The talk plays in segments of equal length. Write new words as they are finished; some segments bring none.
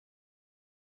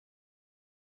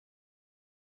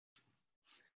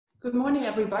Good morning,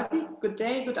 everybody. Good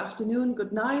day, good afternoon,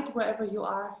 good night, wherever you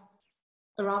are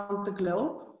around the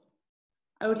globe.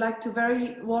 I would like to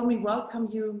very warmly welcome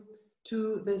you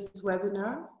to this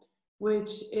webinar,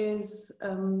 which is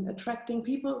attracting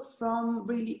people from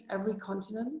really every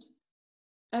continent.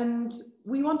 And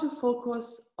we want to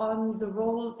focus on the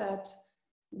role that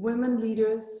women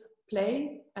leaders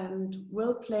play and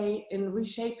will play in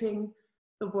reshaping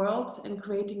the world and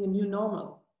creating a new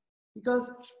normal.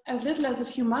 Because as little as a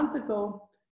few months ago,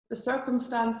 the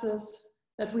circumstances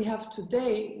that we have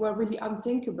today were really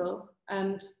unthinkable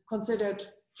and considered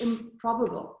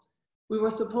improbable. We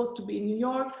were supposed to be in New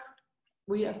York,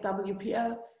 we as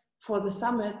WPL, for the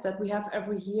summit that we have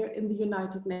every year in the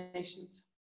United Nations.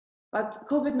 But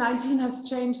COVID-19 has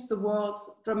changed the world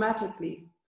dramatically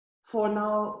for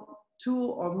now 2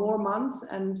 or more months,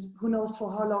 and who knows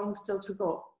for how long still to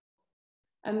go.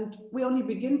 And we only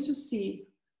begin to see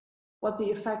what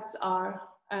the effects are,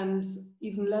 and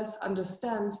even less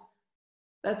understand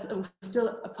that's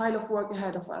still a pile of work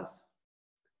ahead of us.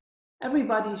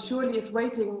 Everybody surely is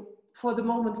waiting for the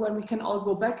moment when we can all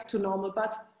go back to normal,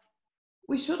 but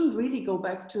we shouldn't really go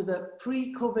back to the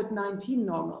pre-COVID-19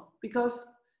 normal, because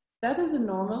that is a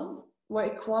normal where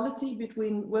equality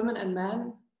between women and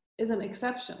men is an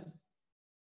exception.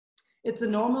 It's a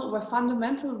normal where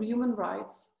fundamental human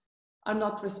rights are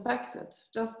not respected.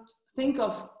 Just think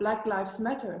of Black Lives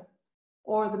Matter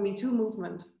or the Me Too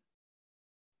movement.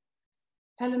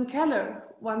 Helen Keller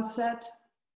once said,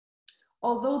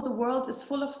 although the world is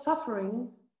full of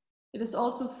suffering, it is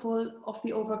also full of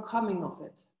the overcoming of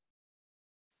it.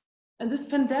 And this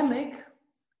pandemic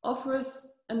offers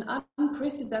an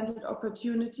unprecedented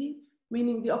opportunity,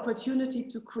 meaning the opportunity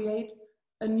to create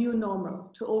a new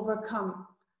normal, to overcome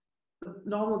the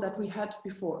normal that we had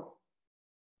before.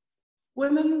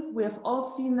 Women, we have all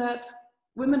seen that,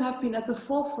 women have been at the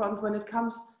forefront when it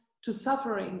comes to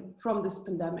suffering from this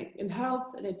pandemic, in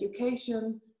health, in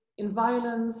education, in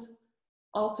violence,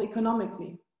 also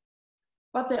economically.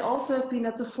 But they also have been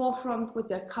at the forefront with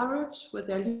their courage, with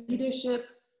their leadership,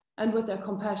 and with their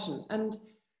compassion. And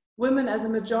women, as a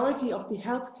majority of the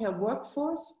healthcare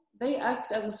workforce, they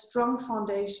act as a strong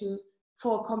foundation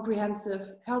for a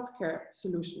comprehensive healthcare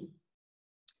solution.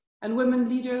 And women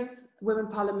leaders, women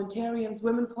parliamentarians,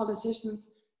 women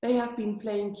politicians, they have been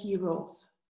playing key roles.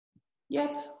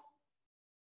 Yet,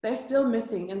 they're still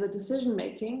missing in the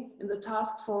decision-making, in the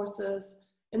task forces,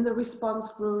 in the response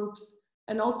groups,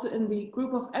 and also in the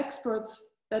group of experts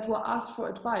that were asked for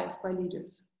advice by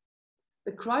leaders.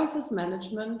 The crisis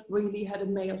management really had a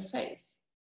male face.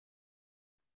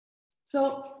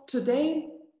 So today,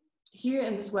 here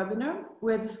in this webinar,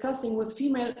 we're discussing with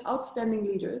female outstanding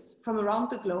leaders from around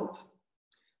the globe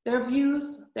their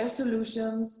views, their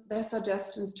solutions, their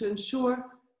suggestions to ensure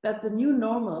that the new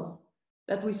normal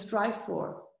that we strive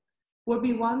for will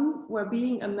be one where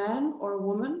being a man or a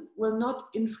woman will not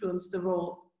influence the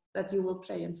role that you will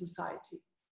play in society.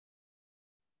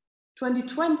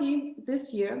 2020,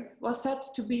 this year, was set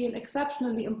to be an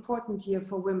exceptionally important year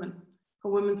for women,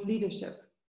 for women's leadership.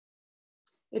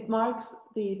 It marks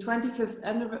the 25th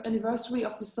anniversary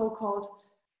of the so-called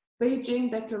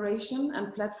Beijing Declaration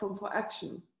and Platform for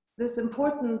Action. This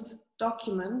important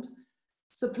document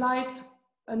supplied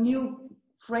a new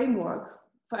framework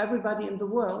for everybody in the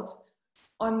world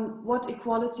on what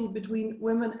equality between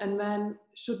women and men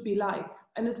should be like.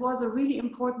 And it was a really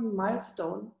important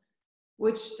milestone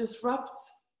which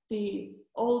disrupts the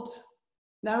old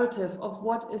narrative of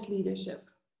what is leadership.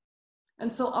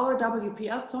 And so our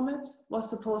WPL Summit was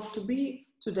supposed to be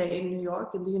today in New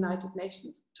York in the United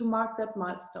Nations to mark that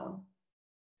milestone.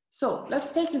 So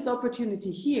let's take this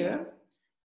opportunity here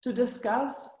to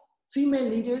discuss female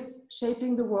leaders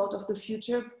shaping the world of the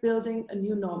future, building a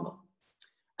new normal.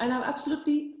 And I'm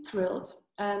absolutely thrilled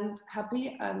and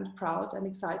happy and proud and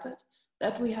excited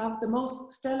that we have the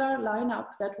most stellar lineup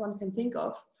that one can think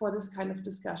of for this kind of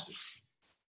discussion.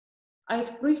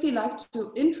 I'd briefly like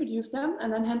to introduce them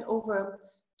and then hand over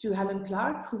to Helen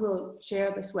Clark, who will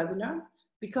chair this webinar,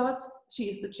 because she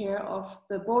is the chair of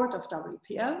the board of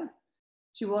WPL.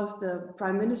 She was the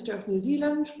Prime Minister of New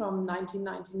Zealand from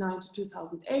 1999 to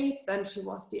 2008. Then she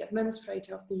was the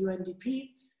administrator of the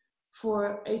UNDP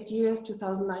for 8 years,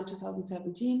 2009,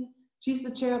 2017. She's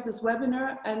the chair of this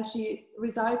webinar, and she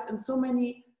resides in so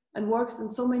many and works in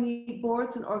so many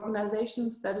boards and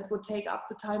organizations that it would take up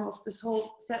the time of this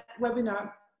whole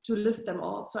webinar to list them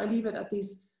all. So I leave it at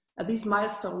these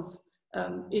milestones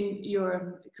in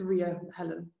your career,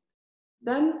 Helen.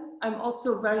 Then I'm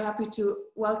also very happy to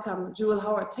welcome Jewel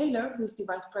Howard-Taylor, who's the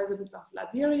Vice President of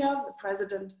Liberia, the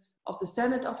President of the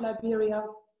Senate of Liberia,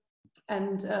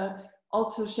 and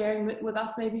also sharing with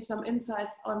us maybe some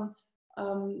insights on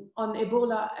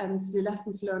Ebola and the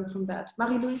lessons learned from that.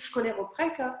 Marie-Louise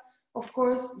Colero-Precker, of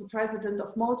course, the president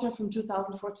of Malta from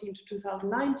 2014 to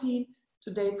 2019,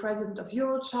 today president of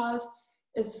Eurochild,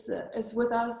 is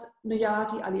with us.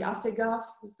 Nuyati Ali Assegaf,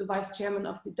 who's the vice chairman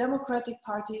of the Democratic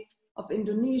Party of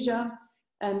Indonesia,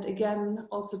 and again,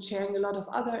 also chairing a lot of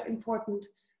other important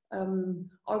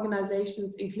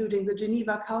organizations, including the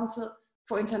Geneva Council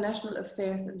for International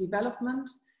Affairs and Development.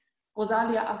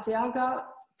 Rosalia Arteaga,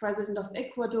 president of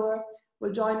Ecuador,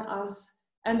 will join us.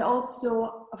 And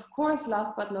also, of course,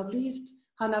 last but not least,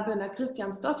 Hanna Birna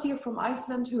Kristjansdottir from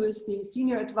Iceland, who is the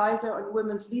senior advisor on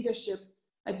women's leadership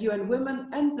at UN Women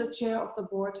and the chair of the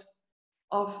board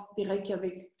of the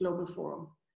Reykjavik Global Forum.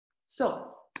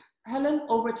 So, Helen,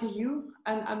 over to you.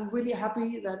 And I'm really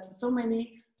happy that so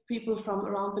many people from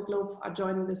around the globe are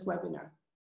joining this webinar.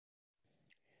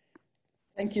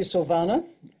 Thank you, Silvana,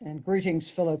 and greetings,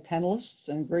 fellow panelists,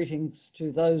 and greetings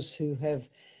to those who have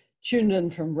tuned in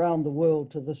from around the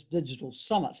world to this digital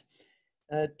summit,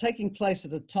 taking place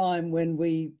at a time when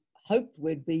we hoped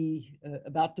we'd be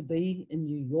about to be in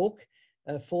New York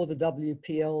for the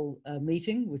WPL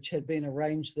meeting, which had been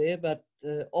arranged there. But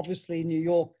obviously New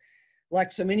York,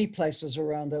 like so many places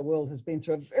around our world, has been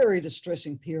through a very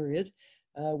distressing period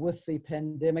with the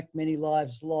pandemic, many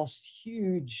lives lost,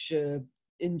 huge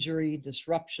injury,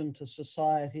 disruption to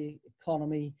society,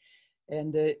 economy,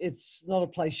 and it's not a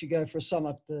place you go for a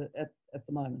summit at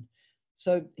the moment.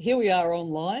 So here we are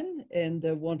online and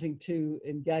wanting to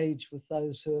engage with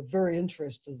those who are very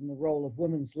interested in the role of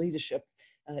women's leadership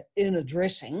in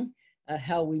addressing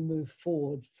how we move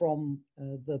forward from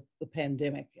the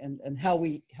pandemic and how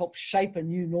we help shape a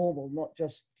new normal, not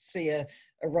just see a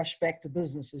rush back to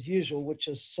business as usual, which,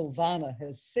 as Silvana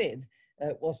has said,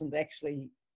 wasn't actually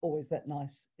always that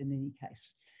nice in any case.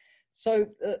 So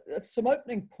some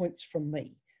opening points from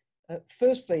me.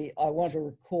 Firstly, I want to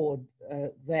record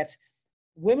that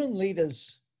women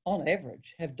leaders on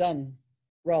average have done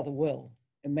rather well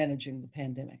in managing the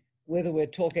pandemic. Whether we're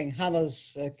talking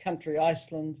Hannah's country,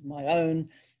 Iceland, my own,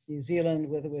 New Zealand,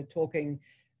 whether we're talking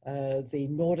the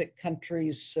Nordic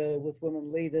countries with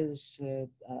women leaders,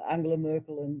 Angela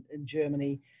Merkel in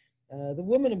Germany, the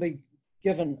women have been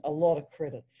given a lot of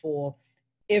credit for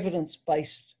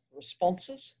evidence-based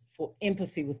responses, for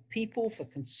empathy with people, for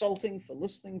consulting, for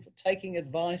listening, for taking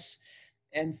advice,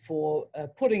 and for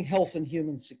putting health and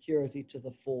human security to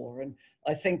the fore. And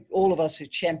I think all of us who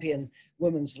champion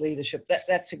women's leadership,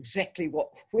 that's exactly what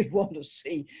we want to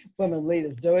see women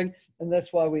leaders doing. And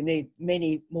that's why we need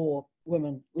many more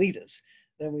women leaders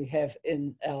than we have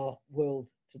in our world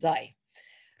today.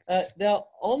 Now,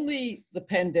 on the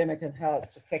pandemic and how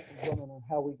it's affected women and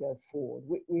how we go forward,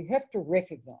 we have to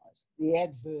recognize the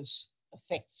adverse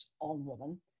effects on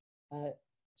women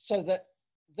so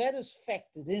that is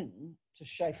factored in to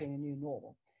shaping a new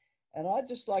normal. And I'd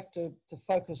just like to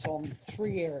focus on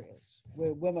three areas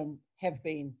where women have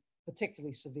been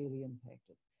particularly severely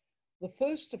impacted. The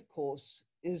first, of course,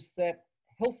 is that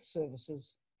health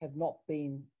services have not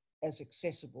been as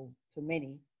accessible to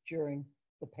many during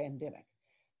the pandemic.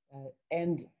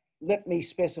 And let me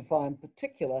specify in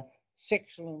particular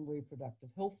sexual and reproductive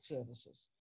health services,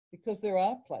 because there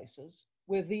are places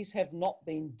where these have not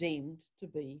been deemed to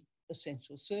be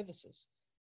essential services.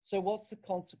 So what's the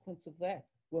consequence of that?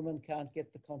 Women can't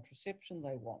get the contraception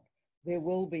they want. There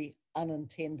will be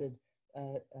unintended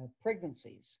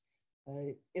pregnancies.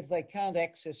 If they can't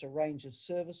access a range of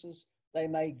services, they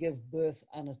may give birth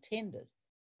unattended.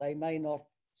 They may not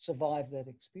survive that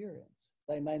experience.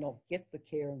 They may not get the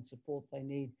care and support they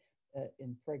need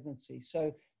in pregnancy.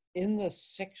 So in the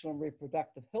sexual and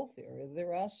reproductive health area,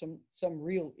 there are some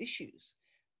real issues.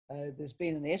 There's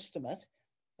been an estimate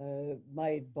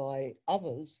made by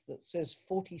others that says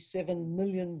 47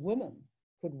 million women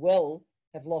could well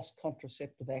have lost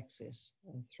contraceptive access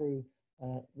through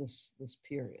this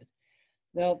period.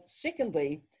 Now,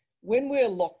 secondly, when we're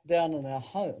locked down in our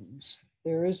homes,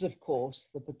 there is, of course,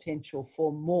 the potential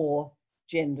for more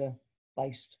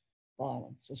gender-based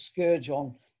violence, a scourge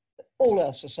on all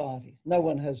our society. No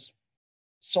one has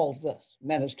solved this,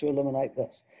 managed to eliminate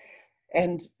this.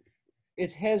 And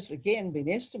it has, again, been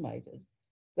estimated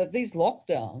that these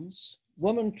lockdowns,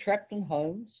 women trapped in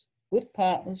homes with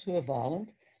partners who are violent,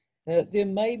 there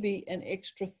may be an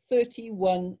extra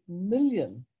 31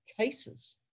 million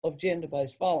cases of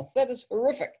gender-based violence. That is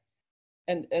horrific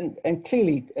and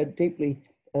clearly deeply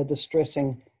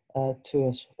distressing to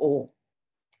us all.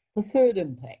 The third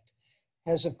impact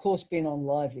has, of course, been on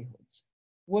livelihoods.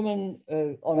 Women,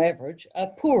 on average,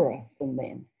 are poorer than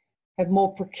men, have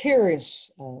more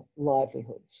precarious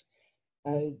livelihoods.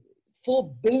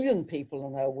 4 billion people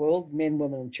in our world, men,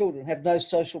 women, and children, have no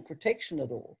social protection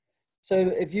at all. So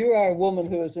if you are a woman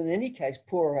who is in any case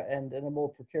poorer and in a more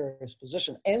precarious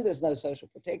position, and there's no social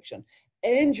protection,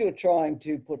 and you're trying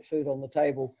to put food on the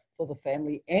table for the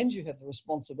family, and you have the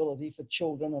responsibility for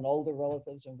children and older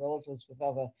relatives and relatives with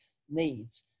other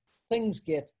needs, things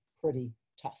get pretty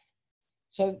tough.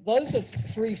 So those are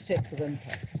 3 sets of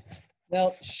impacts.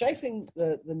 Now, shaping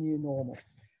the new normal,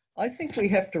 I think we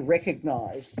have to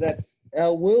recognize that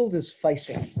our world is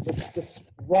facing this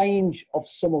range of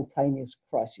simultaneous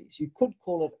crises. You could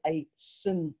call it a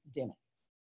syndemic.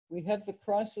 We have the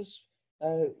crisis,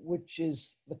 which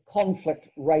is the conflict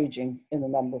raging in a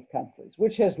number of countries,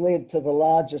 which has led to the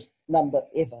largest number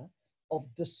ever of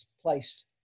displaced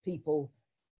people,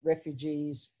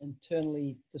 refugees,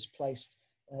 internally displaced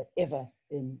ever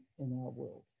in our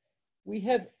world. We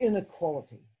have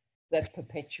inequality that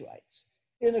perpetuates.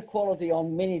 Inequality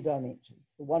on many dimensions.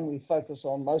 The one we focus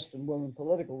on most in women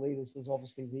political leaders is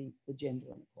obviously the gender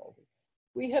inequality.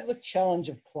 We have the challenge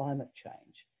of climate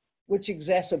change, which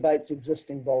exacerbates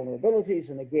existing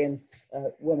vulnerabilities, and again,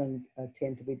 women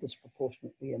tend to be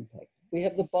disproportionately impacted. We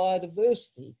have the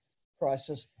biodiversity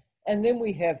crisis, and then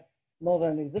we have not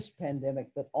only this pandemic,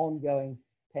 but ongoing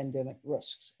pandemic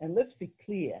risks. And let's be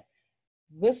clear,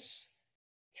 this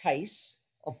case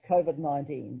of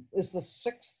COVID-19 is the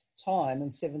 6th time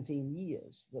in 17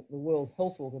 years that the World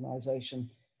Health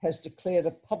Organization has declared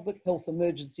a public health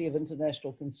emergency of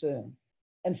international concern.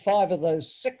 And 5 of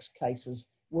those 6 cases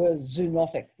were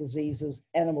zoonotic diseases,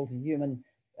 animal to human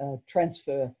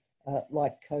transfer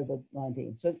like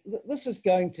COVID-19. So this is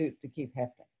going to keep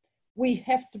happening. We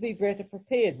have to be better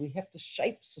prepared. We have to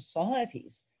shape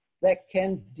societies that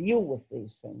can deal with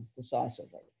these things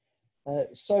decisively.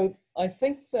 So I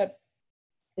think that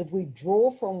if we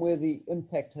draw from where the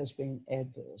impact has been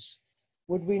adverse,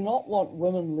 would we not want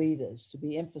women leaders to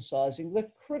be emphasizing the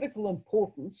critical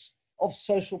importance of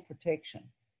social protection?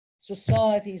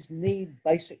 Societies need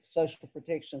basic social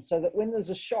protection so that when there's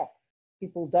a shock,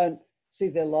 people don't see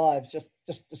their lives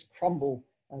just crumble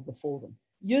before them.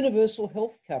 Universal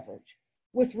health coverage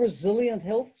with resilient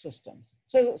health systems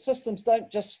so that systems don't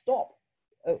just stop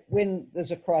when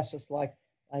there's a crisis like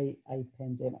a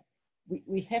pandemic.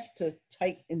 We have to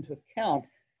take into account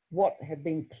what have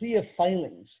been clear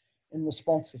failings in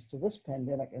responses to this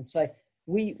pandemic and say,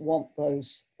 we want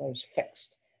those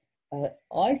fixed.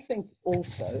 I think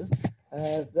also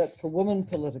that for women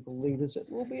political leaders, it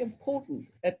will be important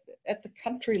at the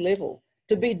country level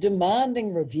to be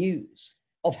demanding reviews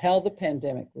of how the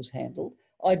pandemic was handled,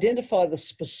 identify the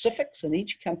specifics in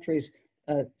each country's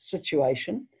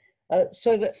situation,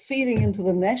 so that feeding into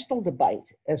the national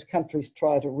debate as countries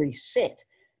try to reset,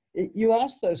 you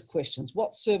ask those questions.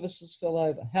 What services fell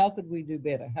over? How could we do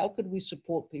better? How could we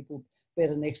support people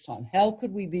better next time? How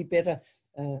could we be better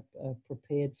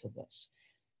prepared for this?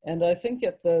 And I think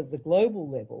at the global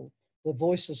level, the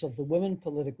voices of the women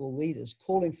political leaders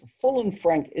calling for full and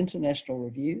frank international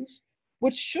reviews,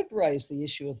 which should raise the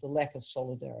issue of the lack of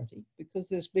solidarity, because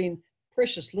there's been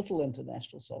precious little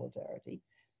international solidarity.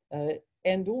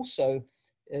 And also,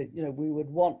 we would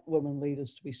want women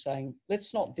leaders to be saying,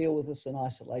 let's not deal with this in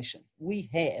isolation. We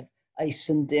have a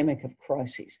syndemic of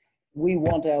crises. We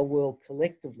want our world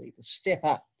collectively to step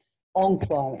up on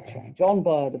climate change, on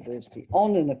biodiversity,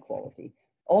 on inequality,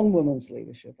 on women's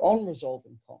leadership, on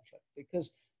resolving conflict,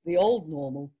 because the old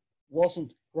normal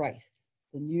wasn't great.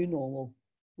 The new normal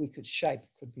we could shape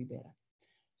could be better.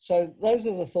 So those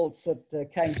are the thoughts that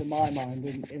came to my mind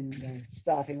in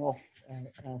starting off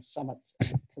our summit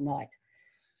tonight.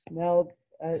 Now,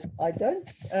 I don't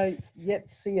yet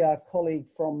see our colleague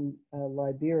from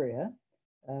Liberia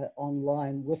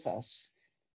online with us.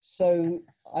 So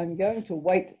I'm going to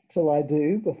wait till I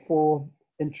do before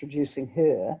introducing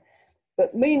her.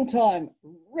 But meantime,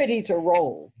 ready to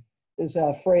roll is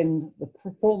our friend, the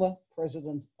former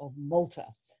president of Malta,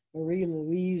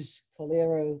 Marie-Louise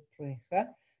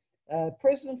Colero-Presa,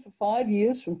 president for 5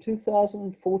 years from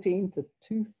 2014 to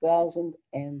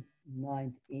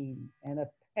 2019, and a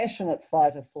passionate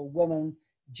fighter for women,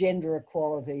 gender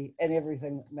equality, and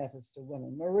everything that matters to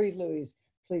women. Marie-Louise,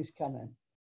 please come in.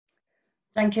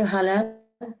 Thank you, Helen.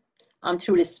 I'm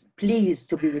truly pleased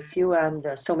to be with you and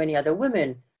so many other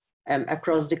women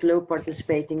across the globe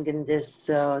participating in this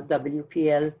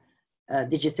WPL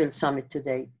Digital Summit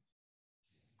today.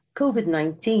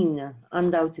 COVID-19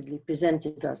 undoubtedly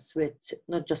presented us with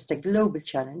not just a global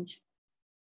challenge,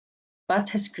 but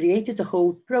has created a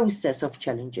whole process of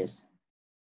challenges.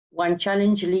 One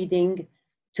challenge leading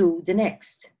to the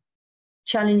next.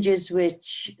 Challenges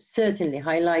which certainly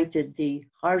highlighted the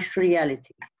harsh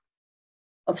reality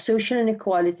of social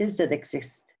inequalities that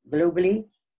exist globally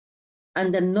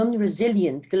and a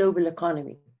non-resilient global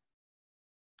economy.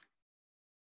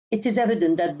 It is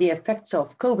evident that the effects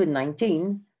of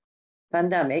COVID-19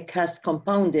 pandemic has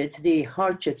compounded the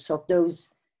hardships of those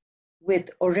with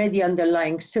already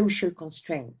underlying social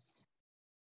constraints.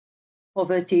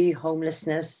 Poverty,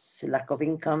 homelessness, lack of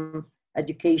income,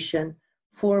 education,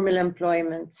 formal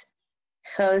employment,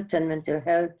 health and mental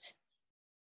health.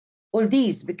 All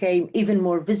these became even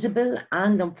more visible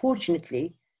and,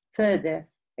 unfortunately, further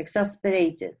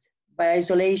exacerbated by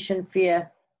isolation,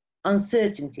 fear,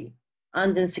 uncertainty,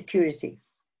 and insecurity.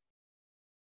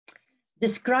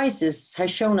 This crisis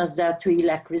has shown us that we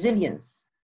lack resilience,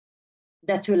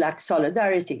 that we lack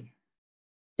solidarity,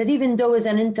 that even though as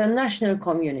an international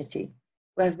community,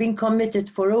 we have been committed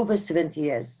for over 70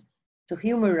 years to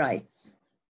human rights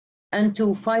and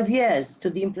to 5 years to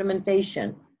the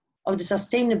implementation of the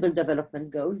Sustainable Development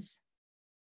Goals,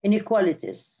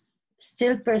 inequalities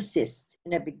still persist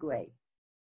in a big way.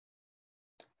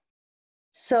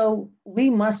 So we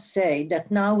must say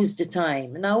that now is the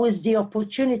time, now is the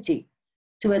opportunity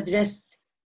to address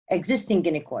existing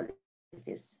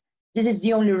inequalities. This is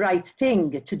the only right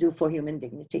thing to do for human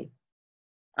dignity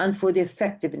and for the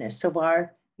effectiveness of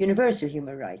our universal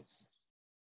human rights.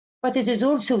 But it is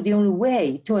also the only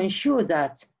way to ensure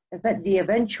that the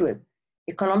eventual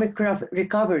economic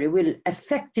recovery will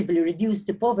effectively reduce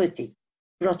the poverty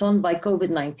brought on by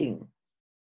COVID-19.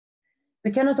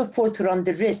 We cannot afford to run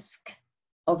the risk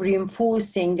of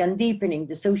reinforcing and deepening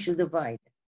the social divide.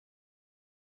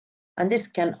 And this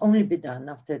can only be done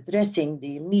after addressing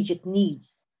the immediate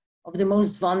needs of the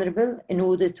most vulnerable in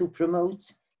order to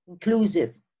promote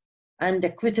inclusive and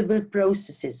equitable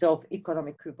processes of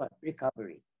economic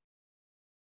recovery.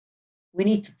 We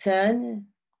need to turn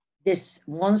this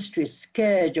monstrous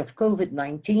scourge of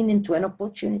COVID-19 into an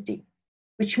opportunity,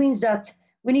 which means that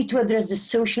we need to address the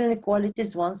social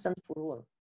inequalities once and for all.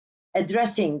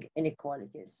 Addressing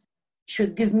inequalities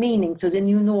should give meaning to the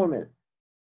new normal,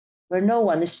 where no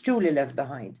one is truly left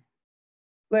behind,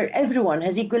 where everyone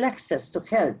has equal access to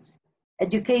health,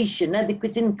 education,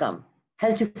 adequate income,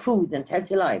 healthy food, and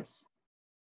healthy lives.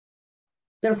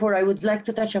 Therefore, I would like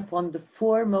to touch upon the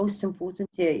 4 most important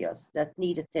areas that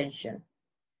need attention,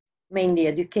 mainly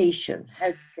education,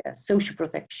 healthcare, social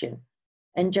protection,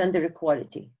 and gender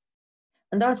equality.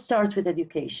 And I'll start with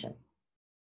education.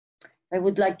 I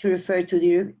would like to refer to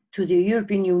the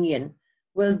European Union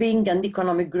Wellbeing and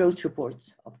Economic Growth Report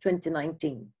of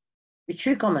 2019, which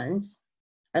recommends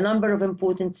a number of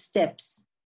important steps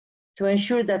to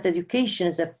ensure that education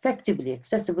is effectively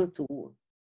accessible to all.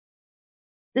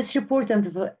 This report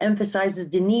emphasizes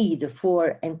the need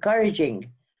for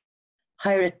encouraging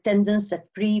higher attendance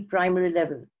at pre-primary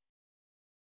level,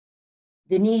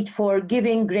 the need for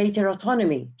giving greater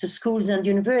autonomy to schools and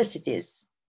universities,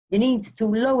 the need to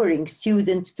lowering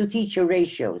student-to-teacher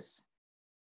ratios,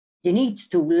 the need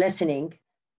to lessening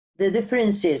the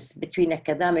differences between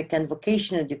academic and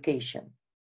vocational education,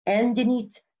 and the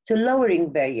need to lowering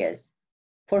barriers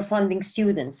for funding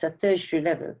students at tertiary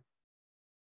level.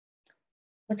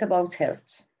 What about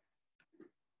health?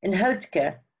 In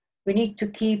healthcare, we need to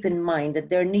keep in mind that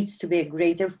there needs to be a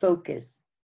greater focus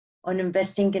on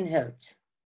investing in health.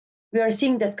 We are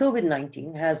seeing that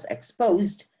COVID-19 has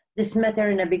exposed this matter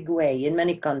in a big way in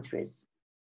many countries.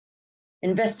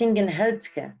 Investing in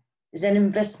healthcare is an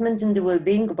investment in the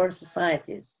well-being of our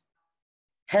societies.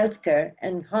 Healthcare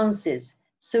enhances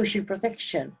social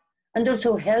protection and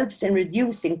also helps in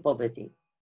reducing poverty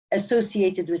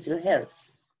associated with ill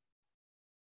health.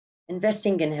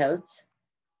 Investing in health,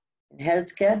 in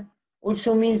healthcare,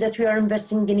 also means that we are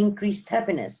investing in increased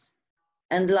happiness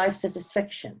and life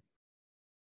satisfaction.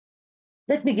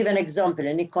 Let me give an example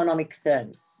in economic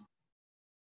terms.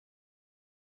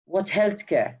 What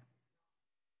healthcare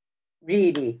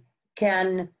really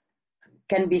can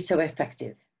be so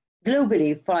effective.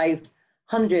 Globally,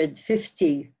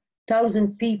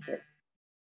 550,000 people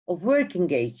of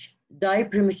working age die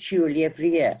prematurely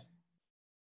every year.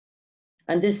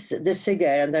 And this figure,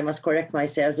 and I must correct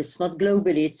myself, it's not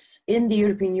globally, it's in the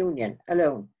European Union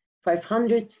alone.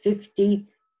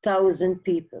 550,000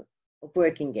 people of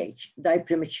working age die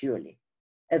prematurely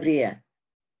every year.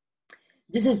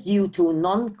 This is due to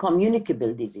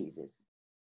non-communicable diseases,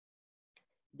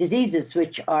 diseases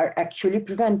which are actually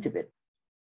preventable.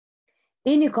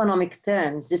 In economic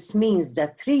terms, this means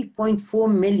that 3.4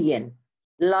 million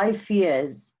life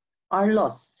years are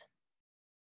lost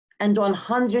and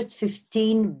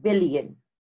 115 billion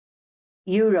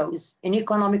euros in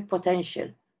economic potential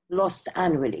lost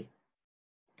annually.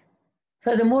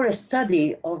 Furthermore, a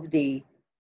study of the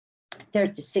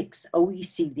 36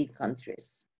 OECD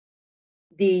countries,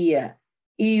 the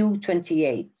EU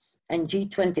 28 and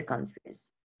G20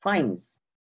 countries, finds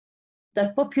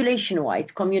that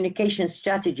population-wide communication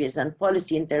strategies and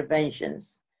policy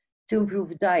interventions to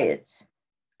improve diet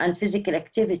and physical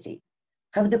activity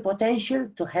have the potential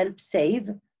to help save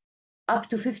up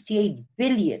to 58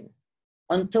 billion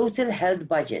on total health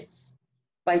budgets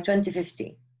by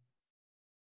 2050.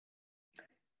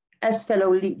 As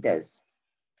fellow leaders,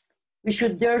 we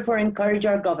should therefore encourage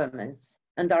our governments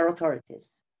and our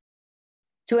authorities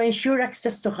to ensure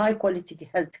access to high-quality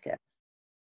healthcare.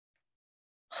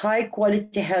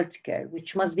 High-quality healthcare,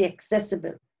 which must be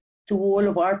accessible to all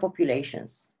of our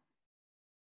populations.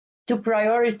 To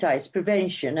prioritize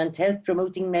prevention and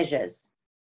health-promoting measures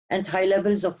and high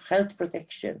levels of health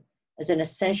protection as an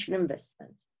essential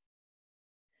investment.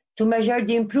 To measure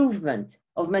the improvement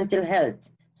of mental health,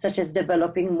 such as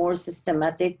developing more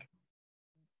systematic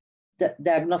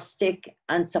diagnostic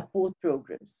and support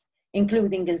programs,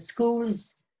 including in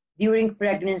schools, during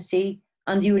pregnancy,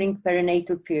 and during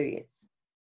perinatal periods.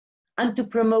 And to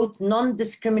promote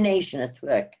non-discrimination at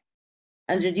work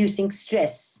and reducing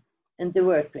stress in the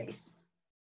workplace.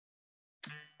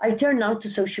 I turn now to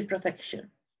social protection.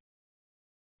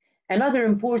 Another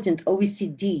important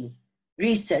OECD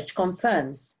research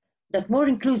confirms that more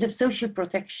inclusive social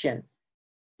protection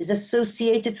is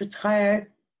associated with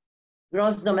higher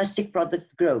gross domestic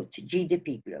product growth,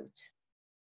 GDP growth,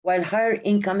 while higher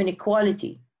income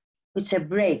inequality puts a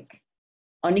brake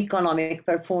on economic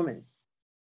performance.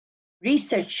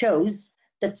 Research shows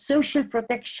that social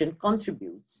protection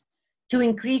contributes to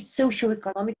increased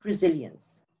socio-economic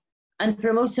resilience and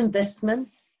promotes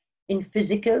investment in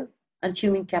physical and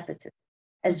human capital,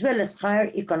 as well as higher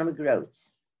economic growth.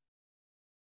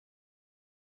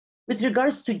 With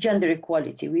regards to gender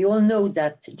equality, we all know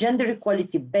that gender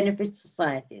equality benefits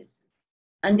societies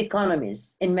and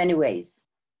economies in many ways.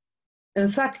 In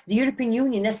fact, the European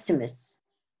Union estimates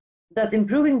that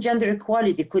improving gender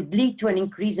equality could lead to an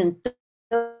increase in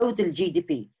total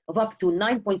GDP of up to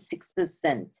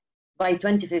 9.6% by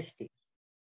 2050.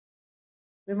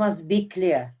 We must be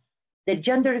clear that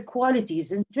gender equality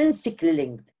is intrinsically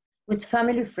linked with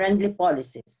family-friendly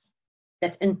policies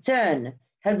that in turn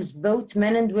helps both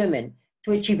men and women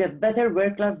to achieve a better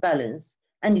work-life balance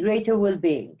and greater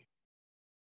well-being.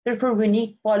 Therefore, we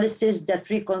need policies that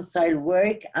reconcile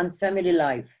work and family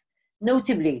life,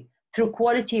 notably through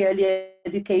quality early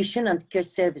education and care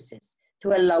services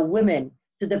to allow women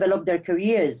to develop their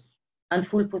careers and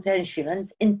full potential,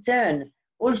 and in turn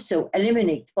also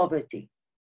eliminate poverty.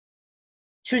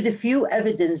 Through the few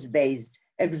evidence-based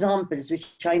examples which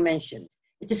I mentioned,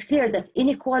 it is clear that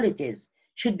inequalities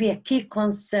should be a key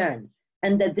concern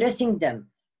and addressing them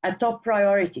a top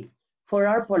priority for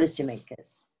our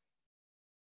policymakers.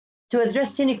 To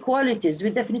address inequalities, we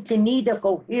definitely need a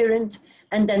coherent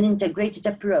and an integrated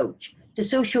approach to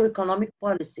socio-economic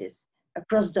policies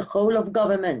across the whole of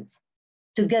government,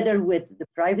 together with the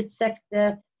private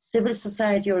sector, civil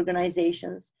society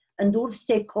organizations, and all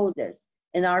stakeholders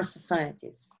in our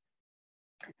societies.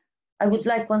 I would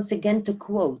like once again to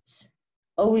quote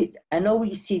an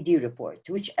OECD report,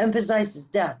 which emphasizes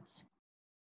that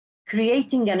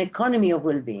creating an economy of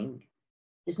well-being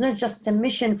is not just a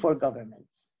mission for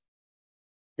governments.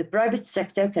 The private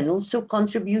sector can also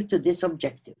contribute to this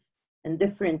objective in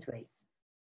different ways.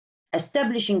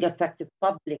 Establishing effective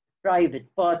public-private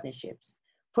partnerships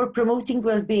for promoting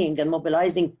well-being and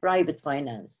mobilizing private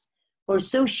finance for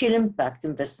social impact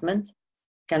investment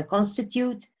can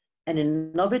constitute an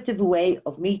innovative way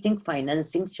of meeting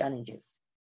financing challenges.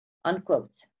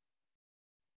 Unquote.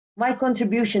 My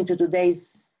contribution to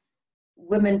today's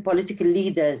Women Political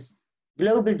Leaders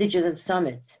Global Digital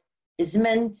Summit is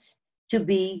meant to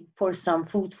be for some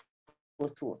food for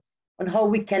thought on how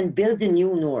we can build a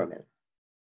new normal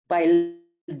by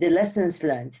the lessons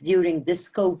learned during this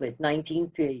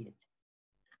COVID-19 period.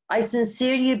 I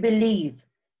sincerely believe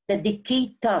that the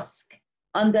key task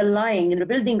underlying in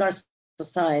rebuilding our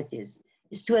societies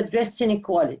is to address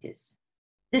inequalities.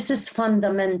 This is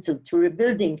fundamental to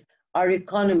rebuilding our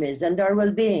economies and our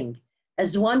well-being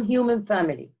as one human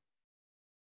family.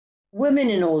 Women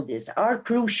in all this are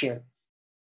crucial.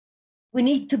 We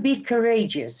need to be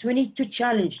courageous. We need to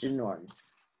challenge the norms.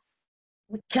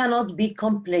 We cannot be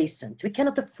complacent. We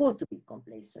cannot afford to be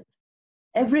complacent.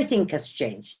 Everything has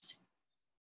changed.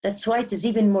 That's why it is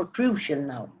even more crucial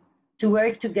now to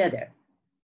work together.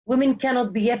 Women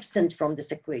cannot be absent from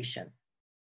this equation.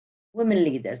 Women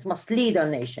leaders must lead our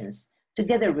nations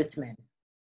together with men.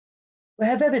 We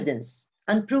have evidence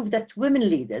and proof that women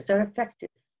leaders are effective.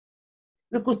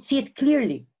 We could see it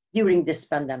clearly during this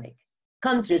pandemic.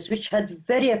 countries which had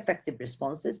very effective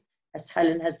responses, as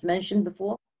Helen has mentioned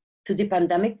before, to the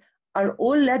pandemic, are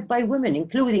all led by women,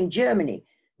 including Germany,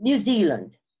 New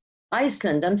Zealand,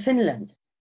 Iceland, and Finland.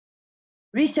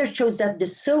 Research shows that the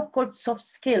so-called soft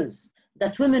skills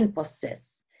that women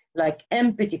possess, like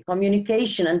empathy,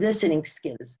 communication, and listening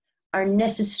skills, are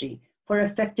necessary for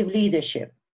effective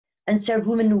leadership and serve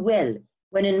women well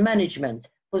when in management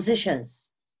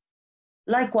positions.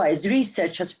 Likewise,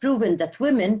 research has proven that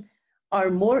women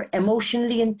are more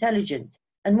emotionally intelligent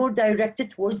and more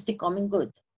directed towards the common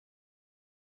good.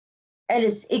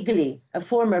 Alice Igley, a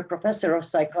former professor of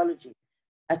psychology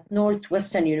at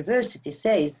Northwestern University,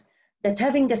 says that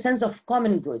having a sense of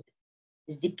common good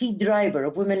is the key driver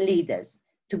of women leaders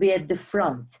to be at the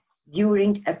front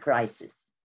during a crisis.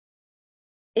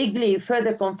 Igley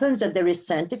further confirms that there is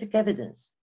scientific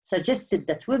evidence suggested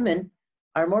that women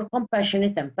are more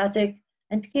compassionate, empathic,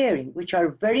 and caring, which are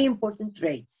very important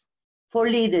traits for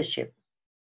leadership.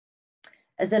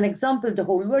 As an example, the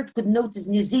whole world could notice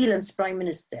New Zealand's Prime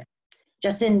Minister,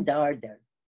 Jacinda Ardern.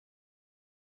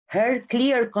 Her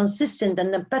clear, consistent,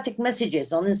 and empathic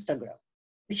messages on Instagram,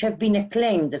 which have been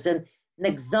acclaimed as an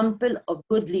example of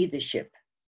good leadership.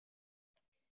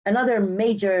 Another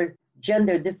major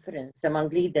gender difference among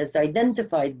leaders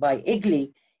identified by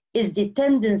Igley is the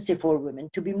tendency for women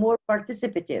to be more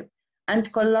participative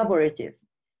and collaborative,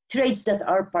 traits that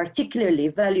are particularly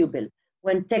valuable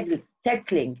when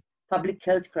tackling public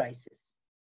health crises.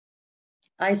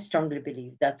 I strongly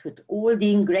believe that with all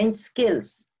the ingrained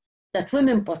skills that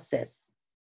women possess,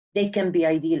 they can be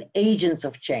ideal agents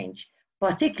of change,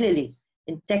 particularly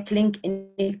in tackling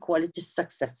inequalities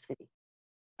successfully.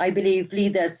 I believe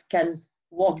leaders can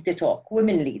walk the talk,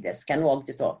 women leaders can walk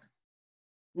the talk.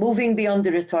 Moving beyond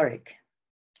the rhetoric,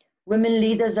 women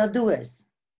leaders are doers.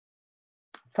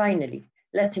 Finally,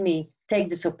 let me take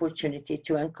this opportunity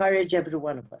to encourage every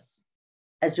one of us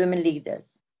as women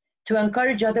leaders, to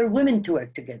encourage other women to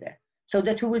work together so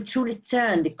that we will truly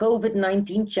turn the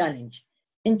COVID-19 challenge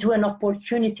into an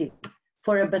opportunity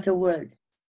for a better world.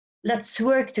 Let's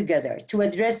work together to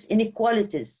address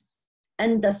inequalities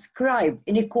and ascribe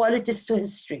inequalities to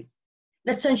history.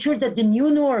 Let's ensure that the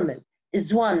new normal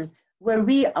is one where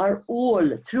we are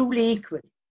all truly equal.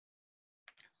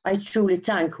 I truly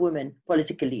thank women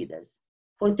political leaders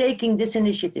for taking this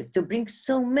initiative to bring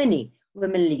so many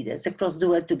women leaders across the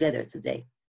world together today,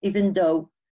 even though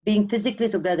being physically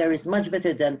together is much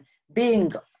better than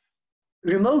being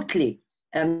remotely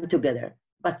together.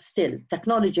 But still,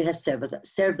 technology has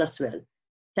served us well.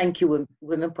 Thank you,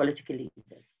 women political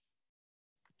leaders.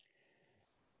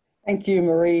 Thank you,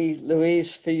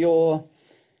 Marie-Louise, for your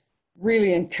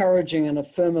really encouraging and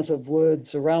affirmative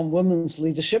words around women's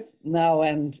leadership now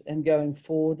and going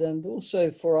forward, and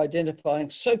also for identifying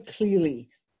so clearly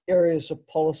areas of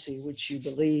policy which you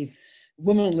believe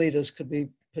women leaders could be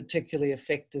particularly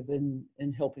effective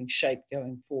in helping shape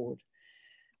going forward.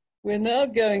 We're now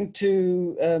going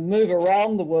to move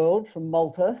around the world from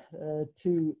Malta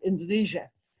to Indonesia.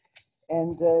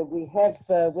 And we have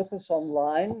with us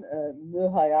online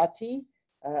Nurhayati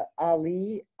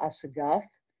Ali Assegaf.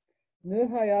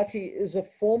 Nurhayati is a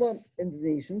former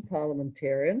Indonesian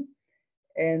parliamentarian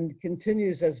and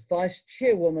continues as vice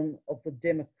chairwoman of the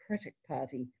Democratic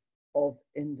Party of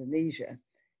Indonesia.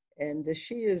 And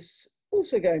she is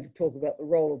also going to talk about the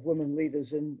role of women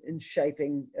leaders in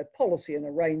shaping policy in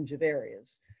a range of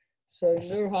areas. So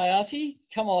Nurhayati,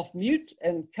 come off mute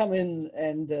and come in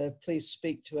and please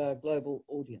speak to our global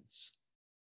audience.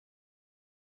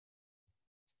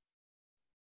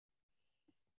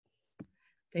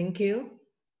 Thank you.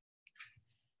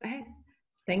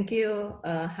 Thank you,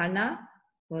 Hannah,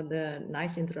 for the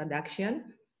nice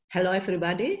introduction. Hello,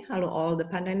 everybody. Hello, all the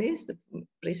panelists, the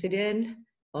president,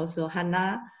 also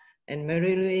Hannah and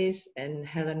Marie-Louise and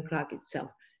Helen Clark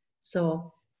itself.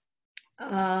 So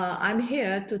I'm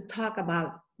here to talk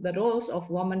about the roles of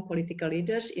women political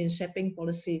leaders in shaping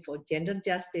policy for gender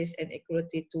justice and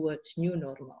equality towards new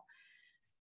normal.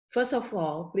 First of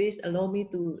all, please allow me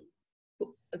to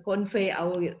convey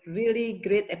our really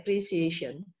great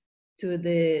appreciation to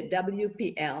the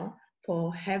WPL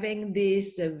for having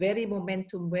this very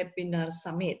momentum webinar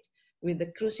summit with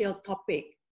the crucial topic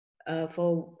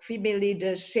for female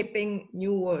leaders shaping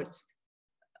new worlds,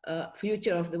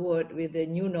 future of the world with the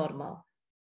new normal.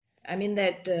 I mean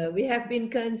that we have been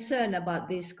concerned about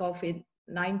this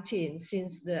COVID-19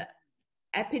 since the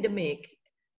epidemic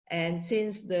and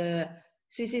since the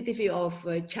CCTV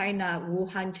of China,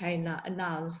 Wuhan, China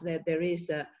announced that there is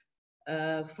a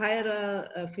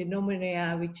viral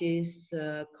phenomena which is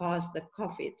caused the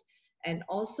COVID, and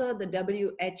also the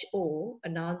WHO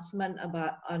announcement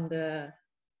about on the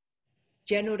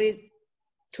January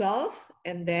 12,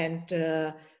 and then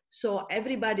so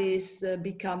everybody's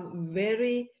become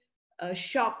very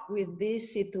shocked with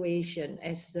this situation,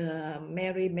 as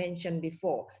Mary mentioned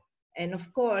before. And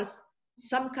of course,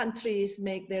 some countries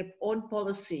make their own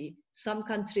policy. Some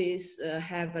countries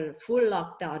have a full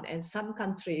lockdown, and some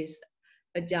countries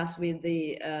adjust with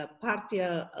the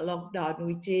partial lockdown,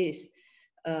 which is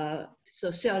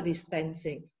social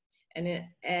distancing.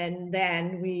 And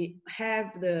then we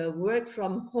have the work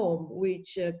from home,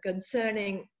 which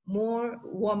concerning more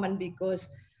women, because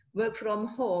work from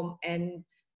home and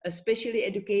especially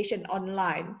education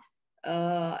online,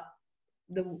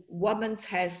 the woman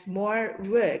has more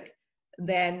work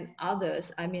than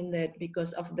others. I mean that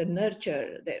because of the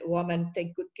nurture, that women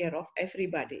take good care of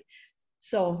everybody.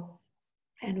 So,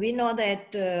 and we know that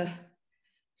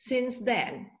since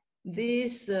then,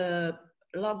 this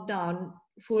lockdown,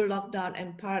 full lockdown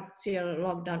and partial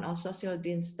lockdown or social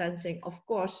distancing, of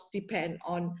course, depend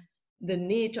on the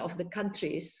need of the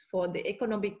countries for the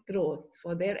economic growth,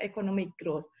 for their economic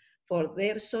growth, for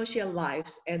their social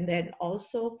lives, and then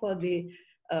also for the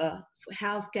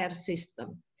healthcare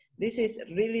system. This is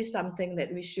really something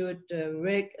that we should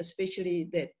work, especially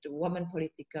that woman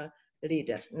political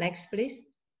leader. Next, please.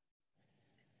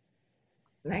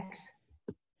 Next.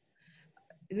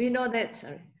 We know that,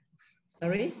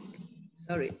 sorry,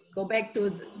 go back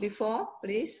to before,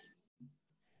 please.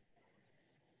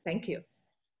 Thank you.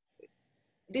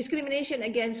 Discrimination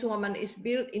against women is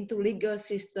built into legal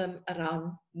system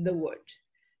around the world.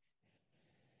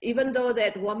 Even though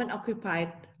that women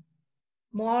occupied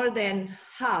more than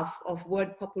half of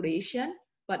world population,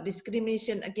 but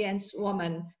discrimination against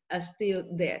women are still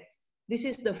there. This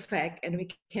is the fact, and we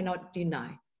cannot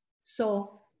deny.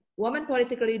 So women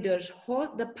political leaders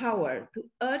hold the power to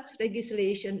urge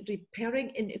legislation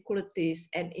repairing inequalities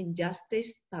and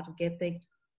injustice targeting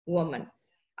women.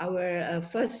 Our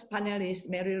first panelist,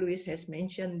 Mary Louise, has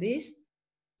mentioned this.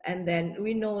 And then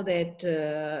we know that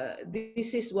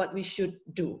this is what we should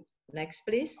do. Next,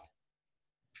 please.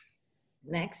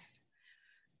 Next.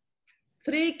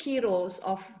 3 key roles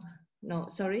of, no,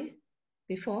 sorry,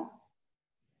 before,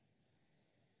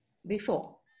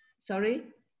 sorry.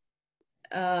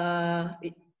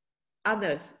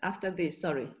 Others after this,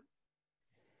 sorry.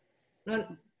 No,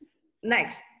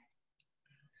 next.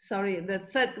 Sorry, the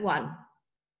third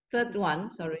one,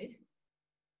 sorry.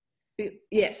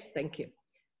 Yes, thank you.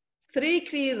 3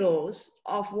 key roles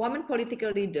of women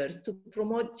political leaders to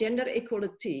promote gender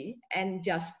equality and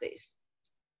justice.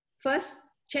 First,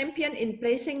 champion in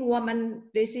placing women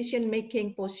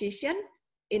decision-making position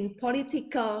in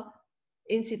political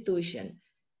institution.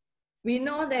 We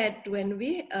know that when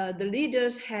we, the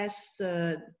leaders has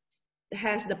the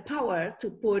power to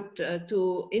put,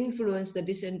 to influence the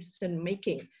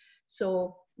decision-making.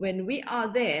 So when we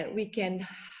are there, we can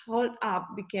hold up,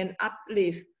 we can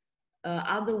uplift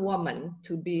other women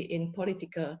to be in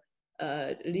political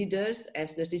leaders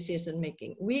as the decision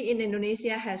making. We in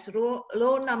Indonesia has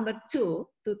law number 2,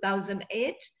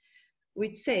 2008,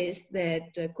 which says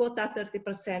that quota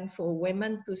 30% for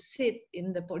women to sit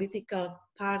in the political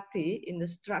party in the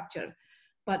structure.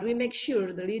 But we make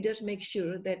sure, the leaders make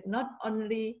sure that not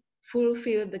only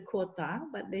fulfill the quota,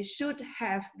 but they should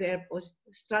have their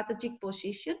strategic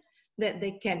position that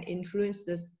they can influence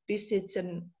the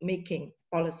decision-making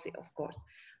policy, of course.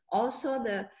 Also,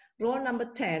 the law number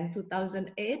 10,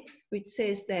 2008, which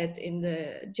says that in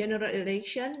the general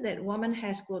election, that woman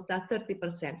has quota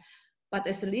 30%. But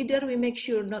as a leader, we make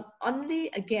sure not only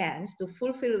against to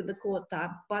fulfill the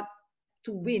quota, but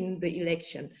to win the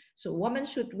election. So women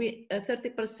should win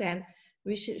 30%.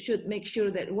 We should make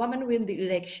sure that women win the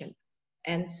election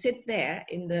and sit there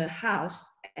in the house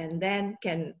and then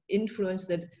can influence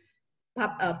the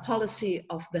policy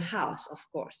of the house, of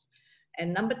course.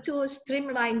 And number 2,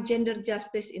 streamline gender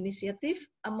justice initiative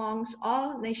amongst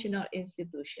all national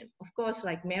institutions. Of course,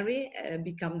 like Mary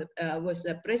was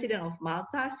the president of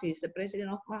Malta. She's the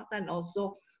president of Malta, and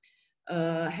also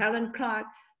Helen Clark.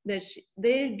 That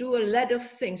they do a lot of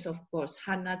things, of course.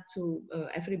 Hannah, to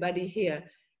everybody here,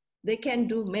 they can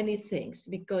do many things,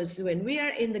 because when we are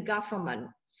in the government,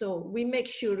 so we make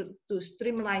sure to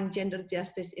streamline gender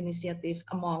justice initiative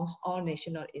amongst all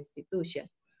national institutions.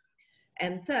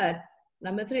 And third,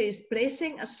 number 3 is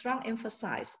placing a strong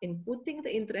emphasis in putting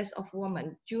the interests of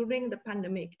women during the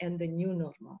pandemic and the new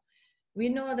normal. We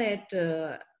know that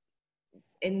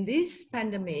in this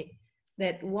pandemic,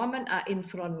 that women are in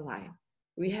front line.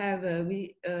 We have,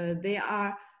 they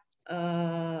are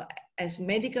as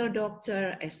medical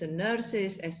doctor, as a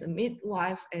nurses, as a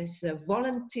midwife, as a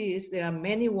volunteers. There are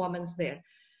many women there,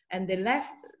 and they left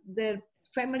their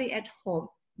family at home.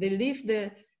 They leave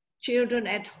the children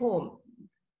at home,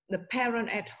 the parent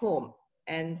at home,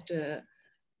 and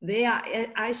they are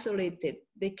isolated.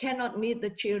 They cannot meet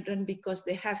the children because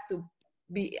they have to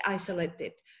be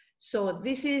isolated. So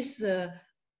this is,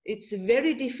 it's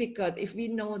very difficult if we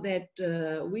know that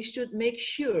we should make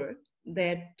sure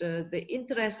that the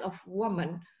interests of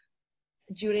women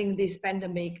during this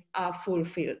pandemic are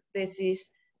fulfilled. This is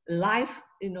life,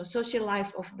 social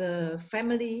life of the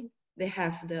family. They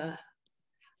have the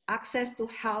access to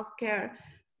healthcare,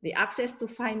 the access to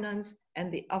finance,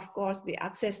 and of course, the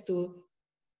access to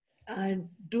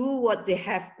do what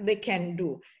they can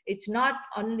do. It's not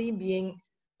only being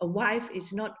a wife,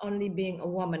 it's not only being a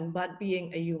woman, but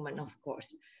being a human, of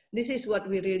course. This is what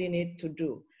we really need to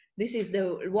do. This is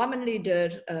the woman leader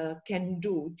can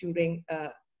do during,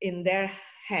 in their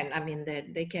hand, I mean,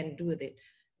 that they can do it.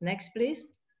 Next, please.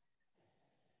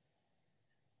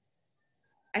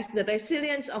 As the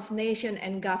resilience of nation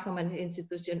and government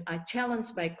institutions are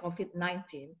challenged by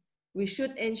COVID-19, we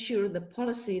should ensure the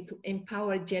policy to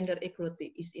empower gender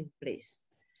equality is in place.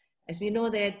 As we know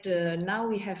that now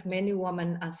we have many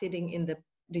women are sitting in the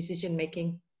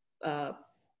decision-making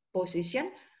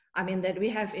position. I mean that we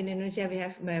have in Indonesia, we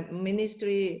have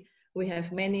ministry, we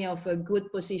have many of a good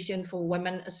position for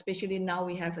women, especially now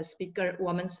we have a speaker,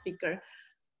 woman speaker.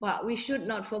 But we should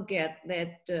not forget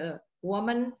that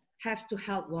women have to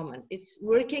help women. It's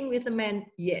working with the men,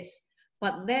 yes,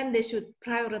 but then they should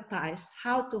prioritize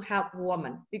how to help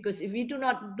women. Because if we do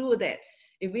not do that,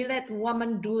 if we let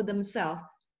women do themselves,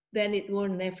 then it will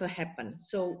never happen.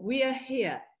 So we are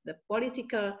here, the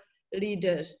political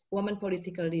leaders, women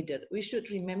political leaders. We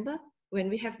should remember when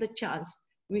we have the chance,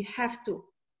 we have to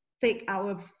take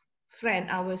our friend,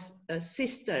 our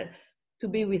sister to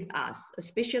be with us,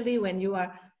 especially when you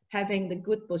are having the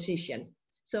good position.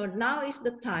 So now is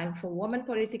the time for women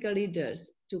political leaders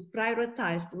to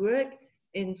prioritize work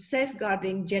in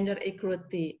safeguarding gender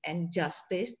equality and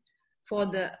justice for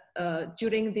the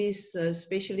during this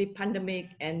especially pandemic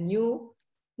and new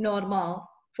normal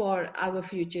for our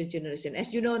future generation.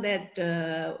 As you know that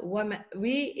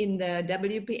we in the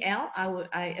WPL,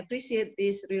 I appreciate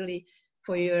this really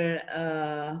for your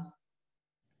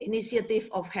initiative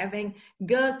of having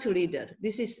girl to leader.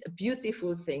 This is a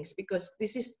beautiful thing because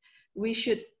this is, we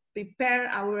should prepare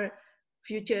our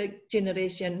future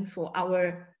generation for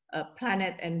our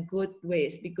planet and good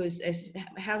ways, because as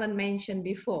Helen mentioned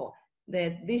before,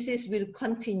 that this is will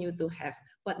continue to have,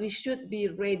 but we should be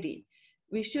ready.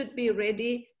 We should be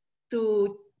ready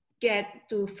to get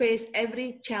to face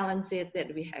every challenge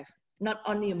that we have, not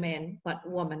only men, but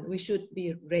women. We should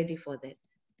be ready for that.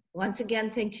 Once again,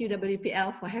 thank you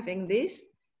WPL for having this,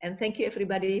 and thank you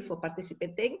everybody for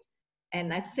participating.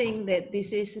 And I think that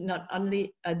this is not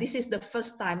only, this is the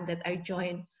first time that I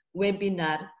joined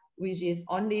webinar, which is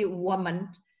only women,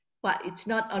 but it's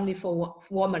not only for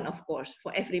women, of course,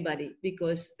 for everybody,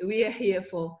 because we are here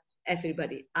for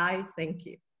everybody. I thank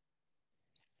you.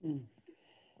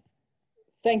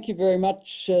 Thank you very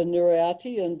much,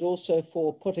 Nuriati, and also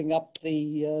for putting up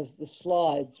the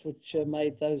slides, which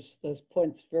made those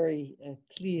points very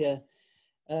clear.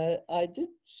 I did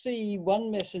see one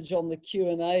message on the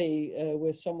Q&A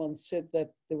where someone said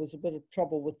that there was a bit of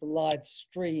trouble with the live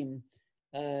stream.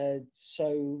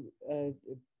 So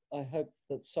I hope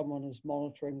that someone is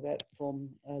monitoring that from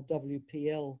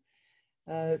WPL.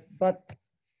 But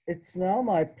it's now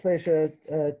my pleasure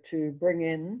to bring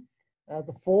in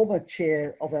the former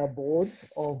chair of our board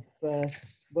of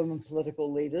women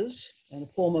political leaders and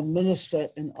a former minister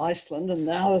in Iceland, and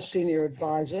now a senior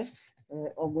advisor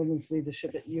on women's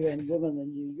leadership at UN Women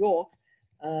in New York,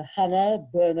 Hanna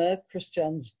Birna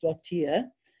Kristjansdottir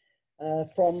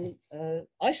from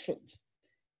Iceland.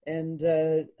 And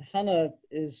Hanna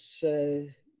is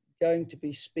going to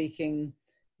be speaking,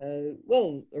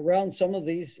 well, around some of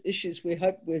these issues we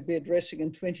hope we'll be addressing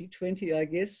in 2020, I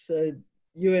guess.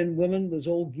 UN Women was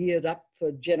all geared up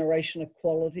for generation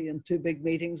equality and two big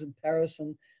meetings in Paris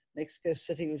and Mexico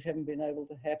City, which haven't been able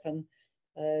to happen.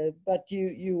 But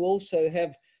you also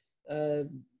have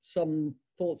some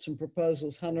thoughts and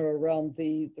proposals, Hanna, around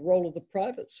the role of the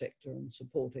private sector in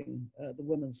supporting the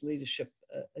women's leadership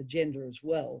agenda as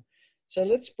well. So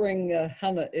let's bring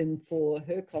Hanna in for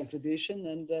her contribution,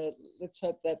 and let's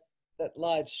hope that that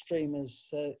live stream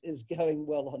is going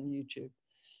well on YouTube.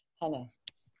 Hanna.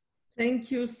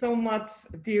 Thank you so much,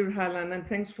 dear Helen, and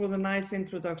thanks for the nice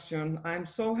introduction. I'm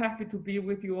so happy to be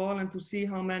with you all and to see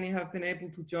how many have been able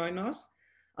to join us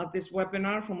at this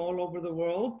webinar from all over the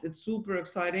world. It's super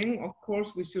exciting. Of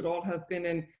course, we should all have been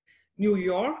in New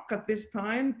York at this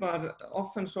time, but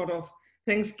often sort of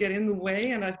things get in the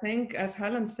way. And I think, as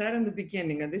Helen said in the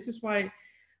beginning, and this is why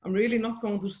I'm really not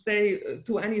going to stay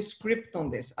to any script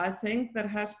on this. I think that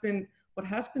what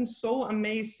has been so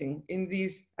amazing in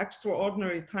these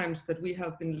extraordinary times that we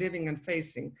have been living and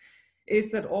facing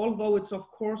is that although it's of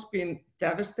course been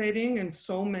devastating in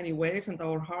so many ways, and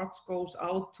our hearts goes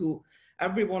out to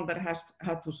everyone that has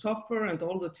had to suffer and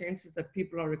all the changes that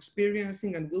people are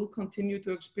experiencing and will continue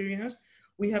to experience,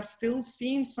 we have still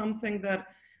seen something that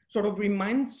sort of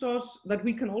reminds us that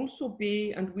we can also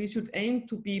be, and we should aim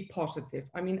to be, positive.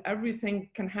 I mean, everything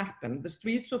can happen. The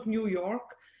streets of New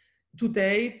York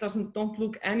today don't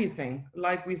look anything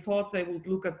like we thought they would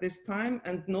look at this time,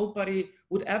 and nobody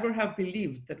would ever have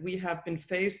believed that we have been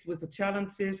faced with the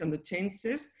challenges and the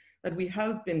changes that we